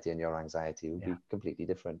anxiety and your anxiety will be completely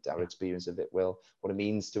different. Our experience of it will, what it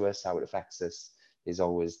means to us, how it affects us, is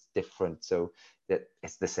always different. So that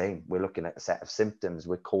it's the same. We're looking at a set of symptoms,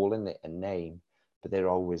 we're calling it a name, but they're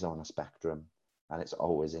always on a spectrum, and it's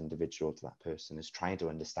always individual to that person. It's trying to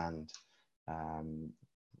understand.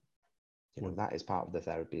 You know, that is part of the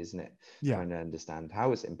therapy, isn't it? Trying to understand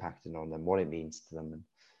how it's impacting on them, what it means to them, and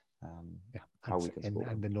how we can support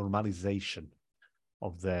them. And the normalization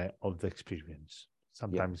of the experience.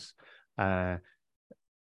 Sometimes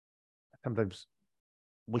sometimes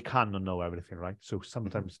we cannot know everything, right? So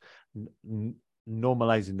sometimes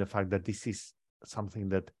normalizing the fact that this is something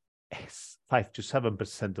that 5 to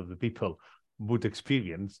 7% of the people would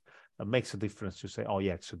experience, makes a difference to say, oh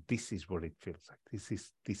yeah, so this is what it feels like. This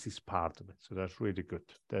is part of it. So that's really good.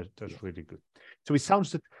 That's really good. So it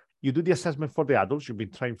sounds that you do the assessment for the adults. You've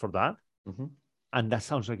been trained for that, and that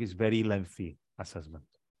sounds like it's very lengthy assessment.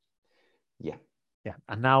 Yeah.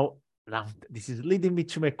 And now this is leading me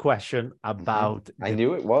to my question about. I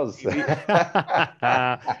knew it was the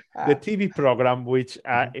TV program, which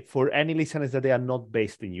for any listeners that they are not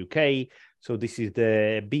based in UK. So this is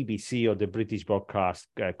the BBC, or the British Broadcast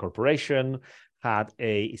Corporation,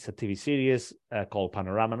 it's a TV series called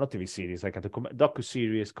Panorama, not TV series, like a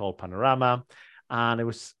docu-series called Panorama, and it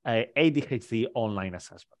was ADHD online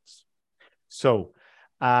assessments. So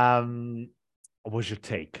what was your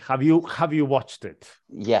take? Have you watched it?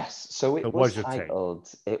 Yes. So it was titled,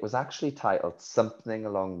 it was actually titled something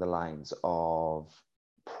along the lines of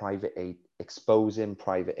exposing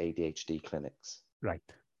private ADHD clinics. Right.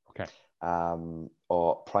 Okay.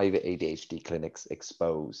 Or private ADHD clinics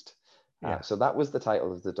exposed. So that was the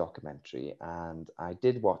title of the documentary, and I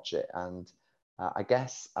did watch it, and I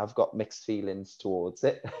guess I've got mixed feelings towards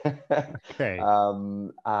it. Okay.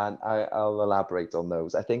 And I'll elaborate on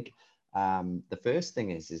those. I think the first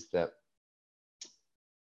thing is that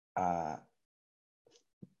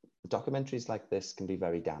documentaries like this can be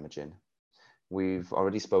very damaging. We've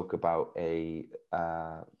already spoke about a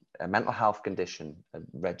mental health condition, a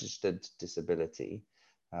registered disability,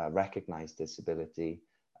 recognized disability,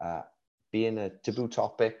 being a taboo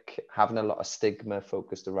topic, having a lot of stigma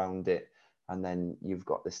focused around it. And then you've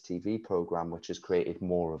got this TV program, which has created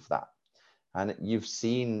more of that. And I've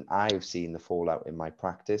seen the fallout in my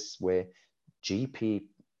practice, where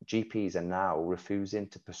GPs are now refusing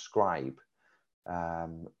to prescribe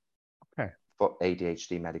for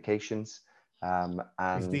ADHD medications. And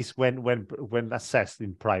is this when assessed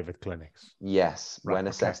in private clinics? Yes, when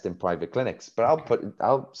assessed in private clinics. But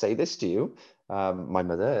I'll say this to you. My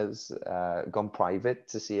mother has gone private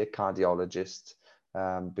to see a cardiologist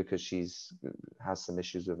because has some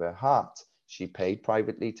issues with her heart. She paid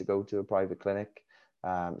privately to go to a private clinic.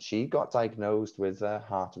 She got diagnosed with a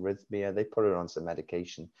heart arrhythmia. They put her on some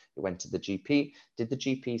medication. It went to the GP. Did the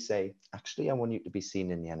GP say, actually, I want you to be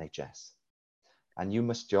seen in the NHS? And you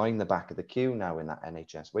must join the back of the queue now in that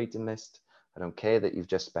NHS waiting list. I don't care that you've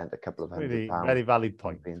just spent a couple of £100. Very valid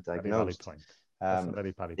point. Being diagnosed. Very valid point. That's a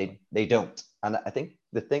very valid point. They don't. And I think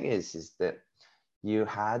the thing is that you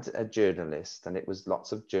had a journalist, and it was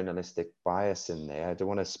lots of journalistic bias in there. I don't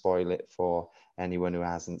want to spoil it for anyone who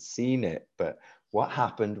hasn't seen it, but what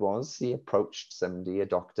happened was he approached somebody, a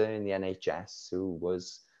doctor in the NHS, who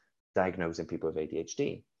was diagnosing people with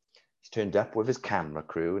ADHD. He turned up with his camera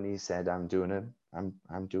crew and he said, I'm doing a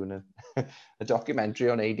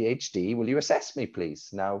documentary on ADHD. Will you assess me, please?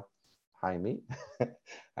 Now, Jaime,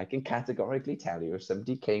 I can categorically tell you, if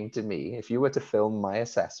somebody came to me, if you were to film my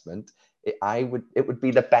assessment, it would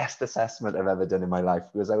be the best assessment I've ever done in my life,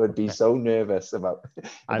 because I would be so nervous about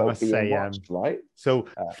being watched, right? So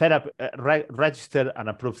registered and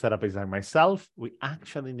approved therapists like myself, we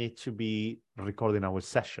actually need to be recording our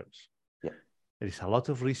sessions. There is a lot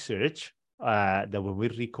of research that when we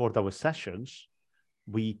record our sessions,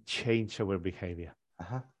 we change our behavior.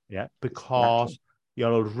 Because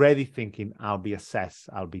you're already thinking, I'll be assessed,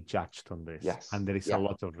 I'll be judged on this. And there is a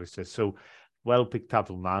lot of research. So well picked up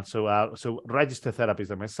on that. So registered therapists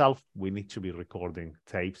like myself, we need to be recording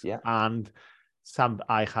tapes. And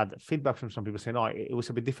I had feedback from some people saying, "Oh, it was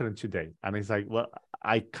a bit different today," and it's like, well,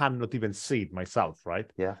 I cannot even see it myself, right?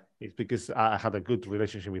 Yeah. It's because I had a good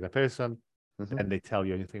relationship with a person, Mm-hmm. and they tell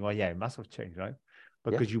you, and you think, "Well, yeah, it must have changed, right?"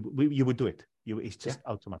 Yeah. Because you would do it. It's just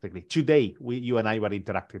automatically. Today, you and I were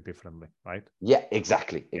interacting differently, right? Yeah,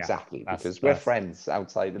 exactly, Yeah, because we're friends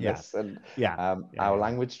outside of this, and our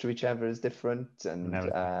language to each other is different, and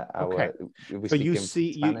we So speak you in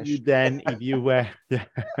see, you Spanish. then, if you were,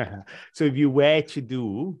 so if you were to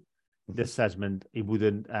do the assessment, it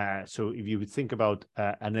wouldn't. So if you would think about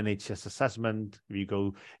an NHS assessment, if you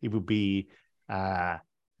go, it would be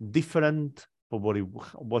different from what it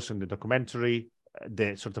was in the documentary.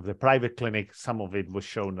 The sort of the private clinic, some of it was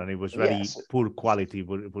shown, and it was very Yes. poor quality,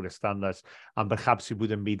 poor standards, and perhaps it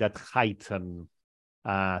wouldn't be that heightened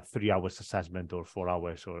 3 hours assessment or 4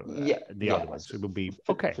 hours or the other one. So it would be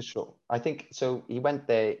okay. For sure. I think so. He went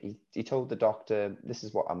there, he told the doctor, this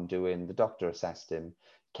is what I'm doing. The doctor assessed him,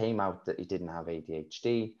 came out that he didn't have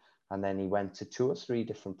ADHD. And then he went to 2 or 3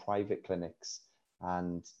 different private clinics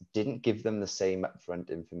and didn't give them the same upfront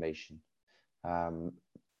information.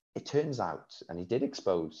 It turns out, and he did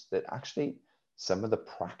expose that actually some of the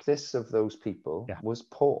practice of those people was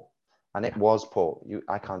poor. And it was poor.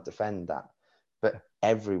 I can't defend that. But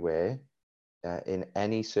everywhere, in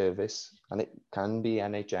any service, and it can be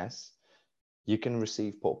NHS, you can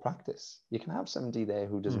receive poor practice. You can have somebody there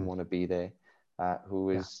who doesn't want to be there, who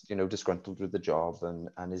is disgruntled with the job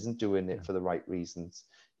and isn't doing it for the right reasons.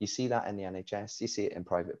 You see that in the NHS, you see it in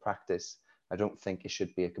private practice. I don't think it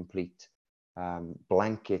should be a complete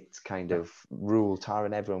blanket kind of rule,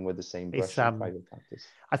 tarring everyone with the same brush in private practice.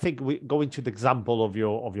 I think we go into the example of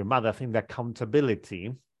your mother. I think the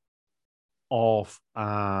accountability of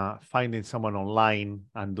finding someone online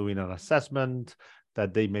and doing an assessment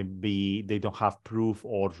that they don't have proof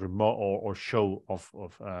or remote or show of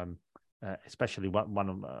especially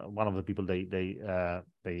one of the people they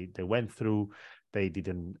went through, they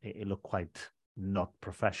didn't, it looked quite not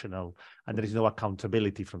professional, and there is no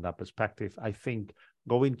accountability from that perspective. I think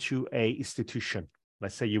going to a institution,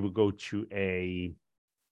 let's say you would go to a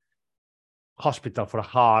hospital for a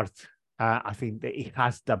heart, I think that it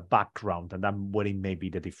has the background, and that's where it may be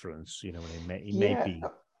the difference. It may be.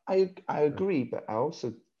 I agree, but I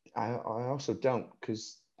also don't,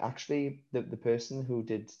 because actually the person who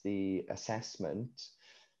did the assessment,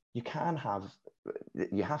 you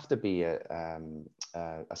have to be a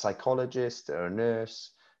psychologist or a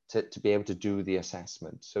nurse to be able to do the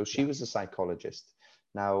assessment. So she was a psychologist.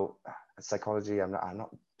 Now, psychology, I'm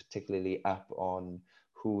not particularly up on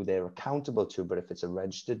who they're accountable to, but if it's a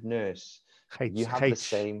registered nurse, you have the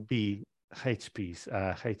same HCPs.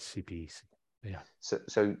 Yeah.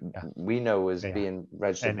 So we know as being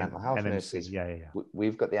registered mental health NMC, nurses, yeah.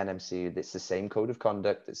 We've got the NMC. It's the same code of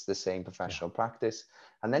conduct. It's the same professional practice.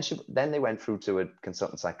 And then they went through to a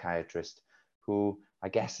consultant psychiatrist who I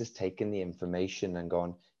guess has taken the information and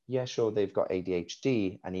gone, yeah, sure, they've got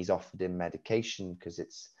ADHD, and he's offered him medication because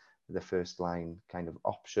it's the first line kind of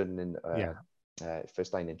option in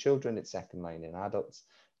first line in children, it's second line in adults.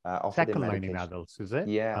 Second line in adults, is it?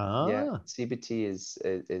 Yeah. CBT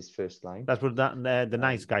is first line. That's what the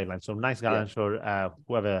NICE guidelines. So NICE guidelines for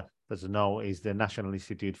whoever doesn't know is the National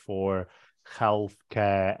Institute for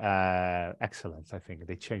Healthcare Excellence. I think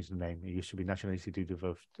they changed the name. It used to be National Institute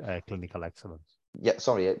of Clinical Excellence. Yeah,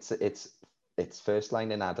 sorry, it's first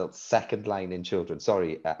line in adults, second line in children.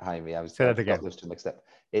 Sorry, Jaime, I got those two mixed up.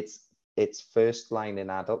 It's first line in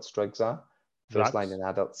adults, drugs are. First line in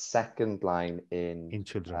adults, second line in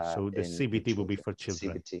children. So the CBT will be for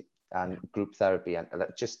children. CBT and group therapy and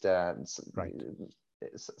just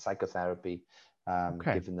psychotherapy,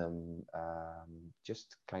 giving them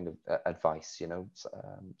just kind of advice,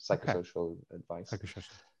 psychosocial advice.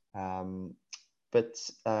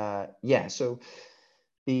 So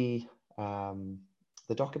the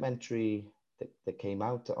documentary that came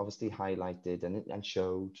out obviously highlighted and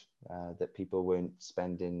showed that people weren't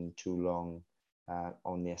spending too long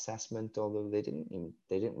on the assessment, although they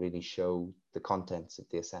didn't really show the contents of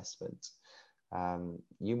the assessment.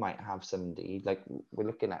 You might have somebody, like we're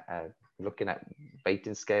looking at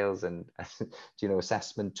rating scales and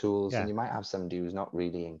assessment tools, and you might have somebody who's not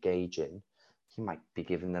really engaging. You might be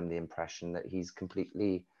giving them the impression that he's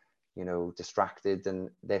completely distracted, and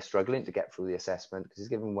they're struggling to get through the assessment because he's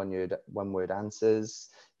giving one word answers.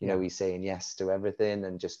 He's saying yes to everything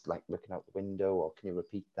and just like looking out the window, or can you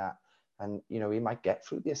repeat that? And he might get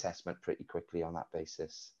through the assessment pretty quickly on that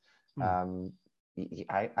basis.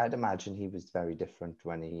 I'd imagine he was very different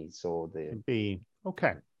when he saw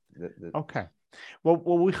Okay. Well,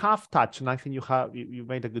 we have touched, and I think you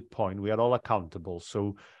made a good point. We are all accountable.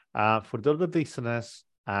 So For the other listeners,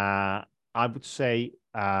 I would say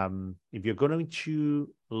if you're going to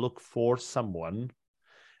look for someone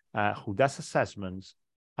who does assessments,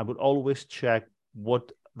 I would always check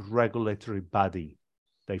what regulatory body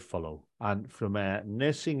they follow. And from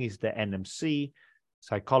nursing is the NMC,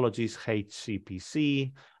 psychology is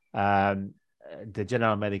HCPC, the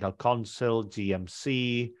General Medical Council,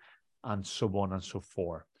 GMC, and so on and so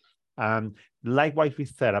forth. Likewise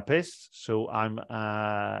with therapists. So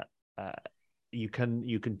you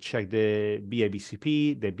can check the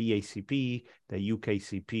BABCP, the BACP, the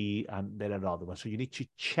UKCP, and there are other ones. So you need to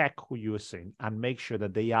check who you are seeing and make sure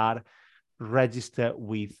that they are registered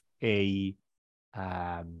with a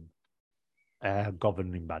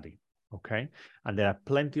governing body. Okay, and there are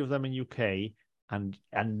plenty of them in UK, and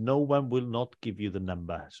no one will not give you the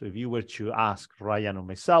number. So if you were to ask Ryan or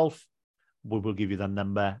myself, we will give you that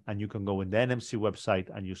number, and you can go in the NMC website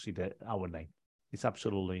and you see our name. It's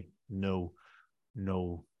absolutely no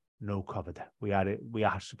cover there. We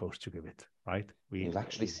are supposed to give it, right? You'll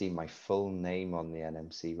actually see my full name on the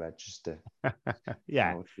NMC register.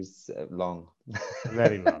 Yeah, which is long.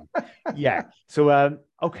 Very long. Yeah. So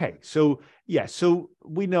okay. So yeah. So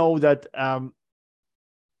we know that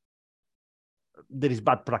there is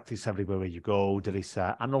bad practice everywhere where you go. There is,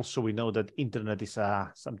 and also we know that internet is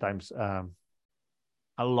sometimes a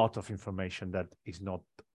lot of information that is not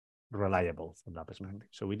reliable from that perspective. Mm-hmm.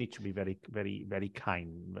 So we need to be very, very, very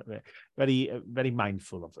kind, very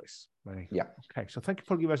mindful of this. Yeah. Okay. So thank you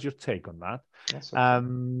for giving us your take on that. That's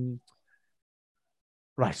okay.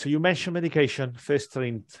 Right. So you mentioned medication, first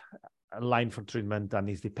line for treatment, and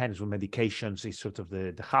it depends on medications. Is sort of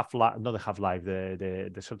the half-life, not the half-life,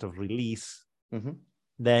 the sort of release. Mm-hmm.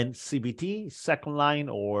 Then CBT, second line,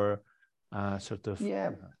 or sort of.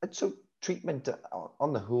 Yeah. So treatment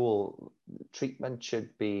on the whole, treatment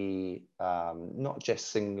should be not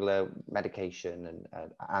just singular medication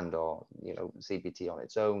and or CBT on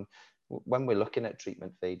its own. When we're looking at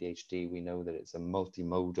treatment for ADHD, we know that it's a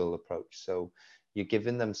multimodal approach. So you're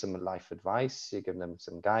giving them some life advice, you're giving them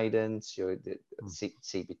some guidance,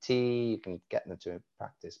 CBT, you can get them to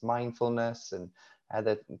practice mindfulness and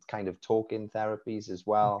other kind of talking therapies as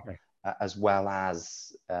well. Okay. As well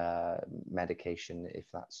as medication, if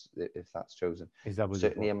that's chosen.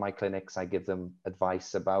 Certainly in my clinics, I give them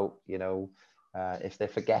advice about, if they're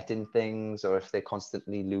forgetting things or if they're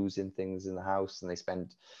constantly losing things in the house and they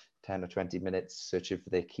spend 10 or 20 minutes searching for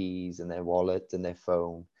their keys and their wallet and their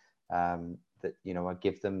phone, that, I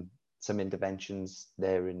give them some interventions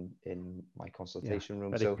there in my consultation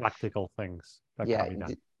room. Very practical things.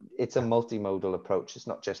 It's a multimodal approach. It's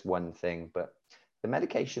not just one thing, but the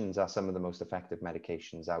medications are some of the most effective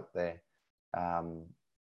medications out there. I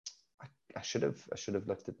should have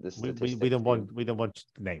looked at the statistics. We don't want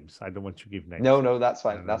names. I don't want to give names. No, that's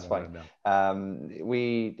fine. That's fine.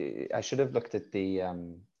 I should have looked at the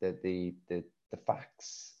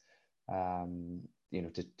facts.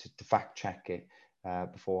 To fact check it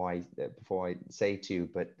before I say to you.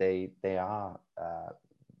 But they are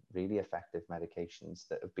really effective medications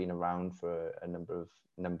that have been around for a number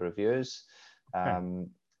of years. Okay.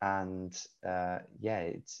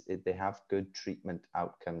 They have good treatment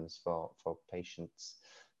outcomes for patients,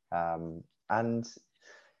 and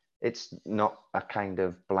it's not a kind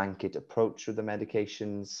of blanket approach with the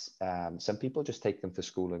medications. Some people just take them for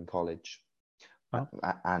school and college,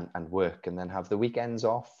 and work, and then have the weekends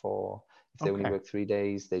off, or if they only work 3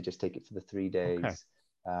 days, they just take it for the 3 days. Okay.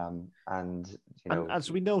 And as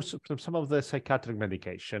we know from some of the psychiatric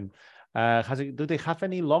medication, do they have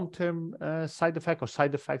any long-term side effect or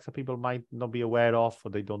side effects that people might not be aware of,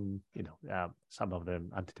 or they don't, some of the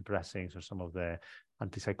antidepressants or some of the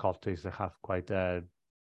antipsychotics that have quite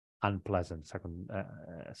unpleasant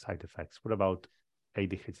side effects? What about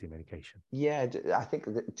ADHD medication? Yeah, I think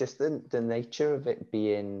just the nature of it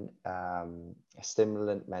being a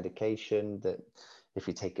stimulant medication, that if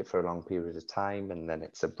you take it for a long period of time and then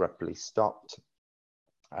it's abruptly stopped,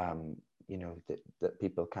 that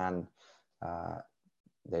people can,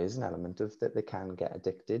 there is an element of that they can get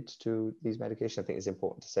addicted to these medications. I think it's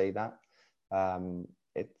important to say that.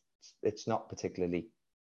 It's not particularly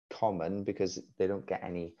common because they don't get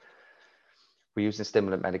any. We're using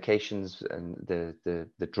stimulant medications, and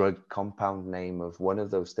the drug compound name of one of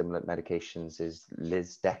those stimulant medications is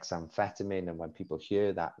lisdexamfetamine. And when people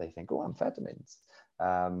hear that, they think, oh, amphetamines.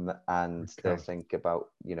 And they'll think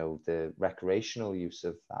about, the recreational use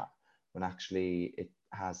of that, when actually it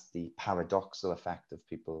has the paradoxal effect for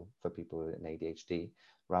people with ADHD,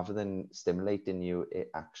 rather than stimulating you, it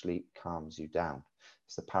actually calms you down.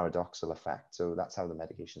 It's the paradoxical effect. So that's how the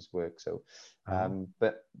medications work. So,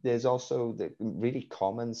 but there's also the really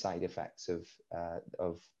common side effects of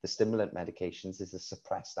the stimulant medications is a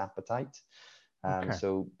suppressed appetite.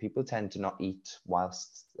 So people tend to not eat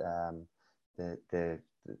whilst the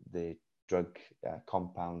drug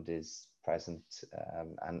compound is present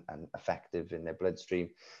and effective in their bloodstream.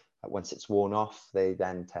 Once it's worn off, they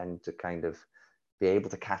then tend to kind of be able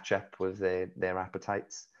to catch up with their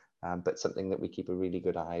appetites. But something that we keep a really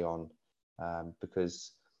good eye on,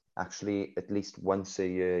 because actually at least once a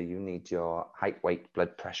year you need your height, weight,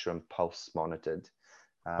 blood pressure and pulse monitored.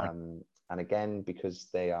 And again, because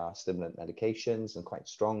they are stimulant medications and quite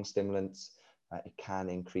strong stimulants, it can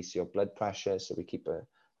increase your blood pressure. So we keep a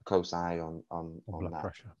close eye on blood that.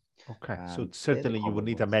 pressure. Okay, so certainly you would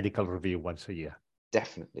need a medical review once a year.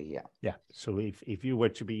 Definitely, yeah. Yeah. So if you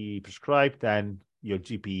were to be prescribed, then your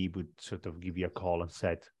GP would sort of give you a call and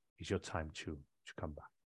said, "It's your time to come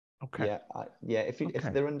back." Okay. Yeah.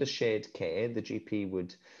 If they're under shared care, the GP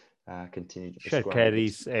would continue to prescribe. Shared care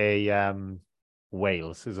is a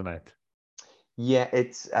Wales, isn't it? Yeah,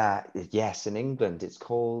 it's yes, in England it's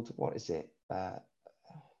called, what is it? I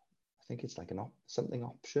think it's like something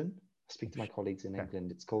option. I speak to my colleagues in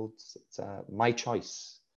England. It's called My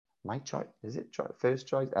Choice. My choice, is it first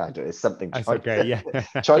choice? I don't know, it's something choice. Okay,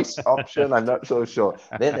 yeah. Choice option, I'm not so sure.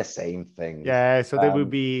 They're the same thing. Yeah, so they will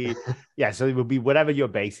be so it will be whatever your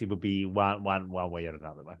base, it will be one way or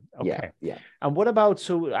another one. Okay. Yeah. And what about,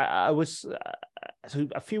 so I was so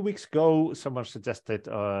a few weeks ago someone suggested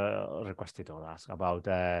requested or asked about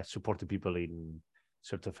supporting people in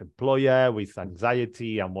sort of employer with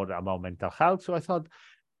anxiety and what about mental health. So I thought,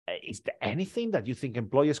 is there anything that you think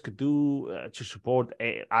employers could do to support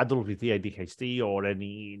adults with ADHD or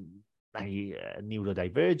any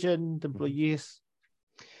neurodivergent employees?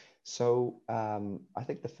 So I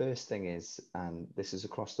think the first thing is, and this is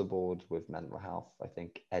across the board with mental health, I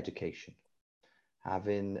think education.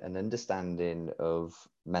 Having an understanding of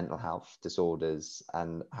mental health disorders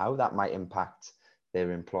and how that might impact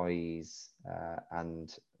their employees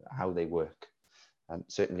and how they work, and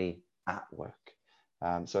certainly at work.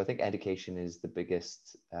 So I think education is the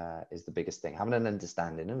biggest thing. Having an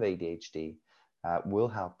understanding of ADHD will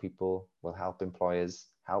help people, will help employers,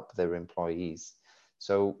 help their employees.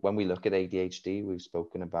 So when we look at ADHD, we've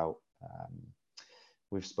spoken about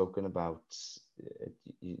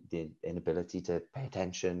the inability to pay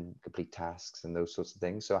attention, complete tasks, and those sorts of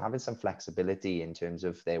things. So having some flexibility in terms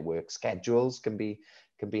of their work schedules can be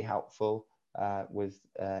helpful with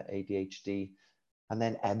ADHD. And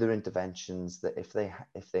then other interventions that if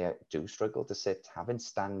they do struggle to sit, having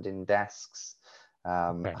standing desks,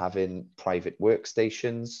 having private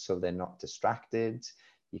workstations so they're not distracted.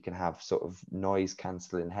 You can have sort of noise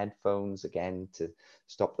cancelling headphones, again, to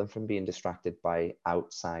stop them from being distracted by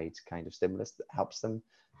outside kind of stimulus that helps them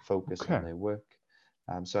focus on their work.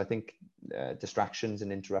 So I think distractions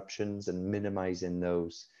and interruptions and minimizing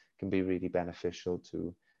those can be really beneficial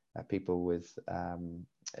to people with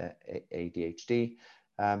ADHD,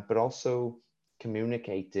 but also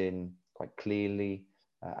communicating quite clearly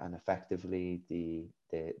and effectively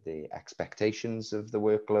the expectations of the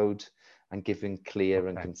workload and giving clear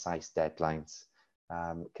and concise deadlines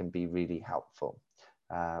can be really helpful.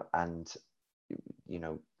 And, you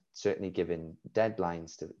know, certainly giving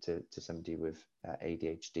deadlines to somebody with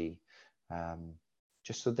ADHD,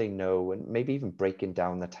 just so they know, and maybe even breaking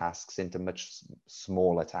down the tasks into much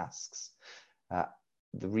smaller tasks.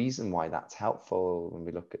 The reason why that's helpful when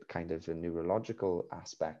we look at kind of a neurological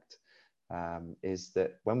aspect is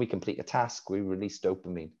that when we complete a task, we release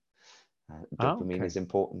dopamine. Dopamine is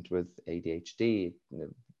important with ADHD.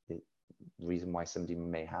 The reason why somebody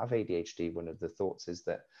may have ADHD, one of the thoughts is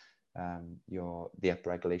that the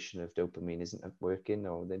upregulation of dopamine isn't working,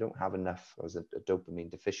 or they don't have enough, or there's a dopamine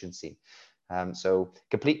deficiency. So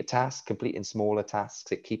complete a task, completing smaller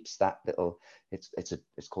tasks, it keeps that little, it's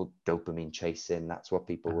called dopamine chasing. That's what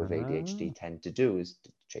people with ADHD tend to do, is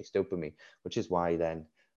to chase dopamine, which is why then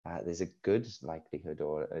there's a good likelihood,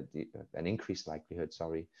 or an increased likelihood,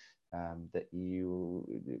 that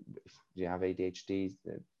if you have ADHD,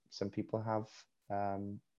 some people have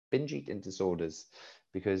binge eating disorders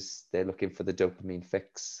because they're looking for the dopamine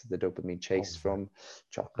fix, the dopamine chase from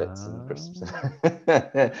chocolates and crisps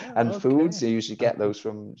and foods. You usually get those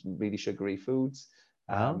from really sugary foods.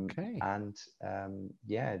 And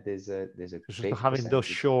there's a big having those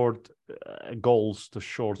short goals, the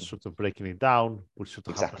short sort of breaking it down, will sort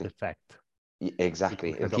of have an effect.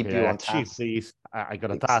 Exactly. It'll keep Okay, you I on achieved task. these. I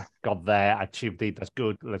got a task, got there, achieved it. That's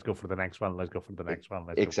good. Let's go for the next one. Let's go for the next one.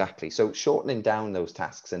 Let's go for Exactly. So shortening down those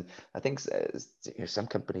tasks, and I think some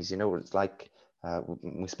companies, it's like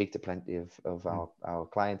we speak to plenty of our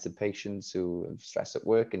clients and patients who have stress at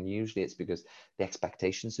work, and usually it's because the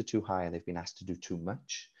expectations are too high and they've been asked to do too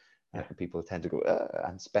much. People tend to go,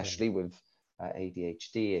 and especially with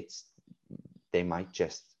ADHD, they might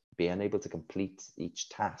just be unable to complete each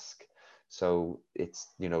task. So it's,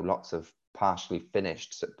 lots of partially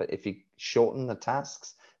finished. So, but if you shorten the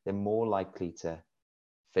tasks, they're more likely to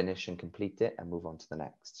finish and complete it and move on to the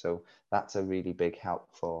next. So that's a really big help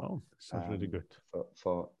for sounds really good.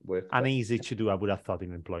 For work. And easy to do, I would have thought,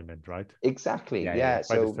 in employment, right? Exactly. Yeah. Quite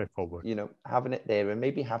So straightforward. having it there, and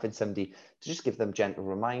maybe having somebody to just give them gentle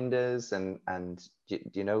reminders and to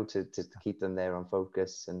keep them there on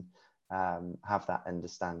focus and have that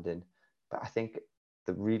understanding. But I think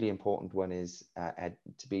the really important one is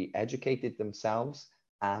to be educated themselves,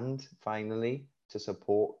 and finally to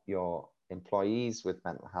support your employees with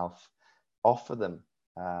mental health. Offer them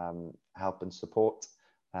help and support.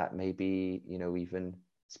 Maybe even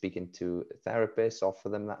speaking to a therapist, offer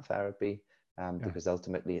them that therapy, because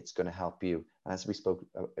ultimately it's going to help you. And as we spoke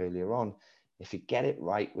earlier on, if you get it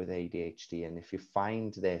right with ADHD, and if you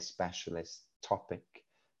find their specialist topic,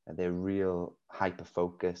 their real hyper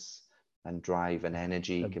focus and drive and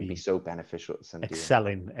energy can be so beneficial to somebody.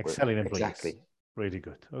 Excelling employees. Exactly. Really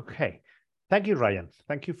good. Okay. Thank you, Ryan.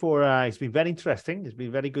 Thank you for, it's been very interesting. It's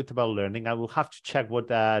been very good about learning. I will have to check what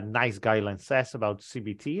the NICE guideline says about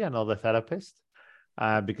CBT and other therapists,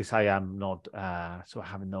 because I am not, so I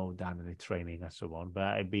haven't done any training and so on,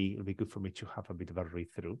 but it'd be good for me to have a bit of a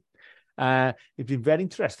read through. It's been very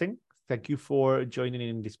interesting. Thank you for joining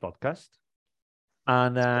in this podcast.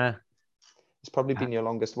 And it's probably been your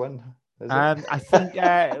longest one. I think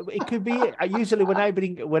it could be. Usually, when I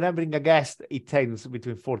bring a guest, it takes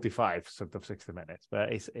between 45 sort of 60 minutes,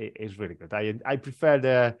 but it's really good. I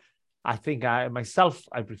prefer I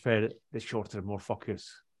prefer the shorter, more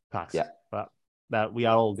focused tasks. Yeah. But we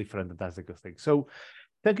are all different, and that's a good thing. So,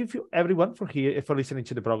 thank you for listening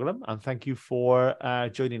to the program, and thank you for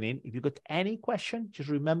joining in. If you got any question, just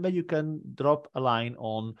remember you can drop a line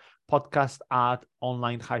on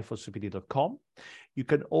podcast@online-cpd.com. You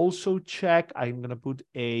can also check. I'm going to put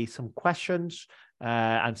some questions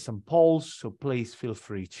and some polls, so please feel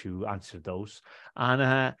free to answer those.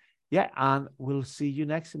 And and we'll see you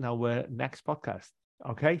next in our next podcast.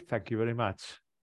 Okay, thank you very much.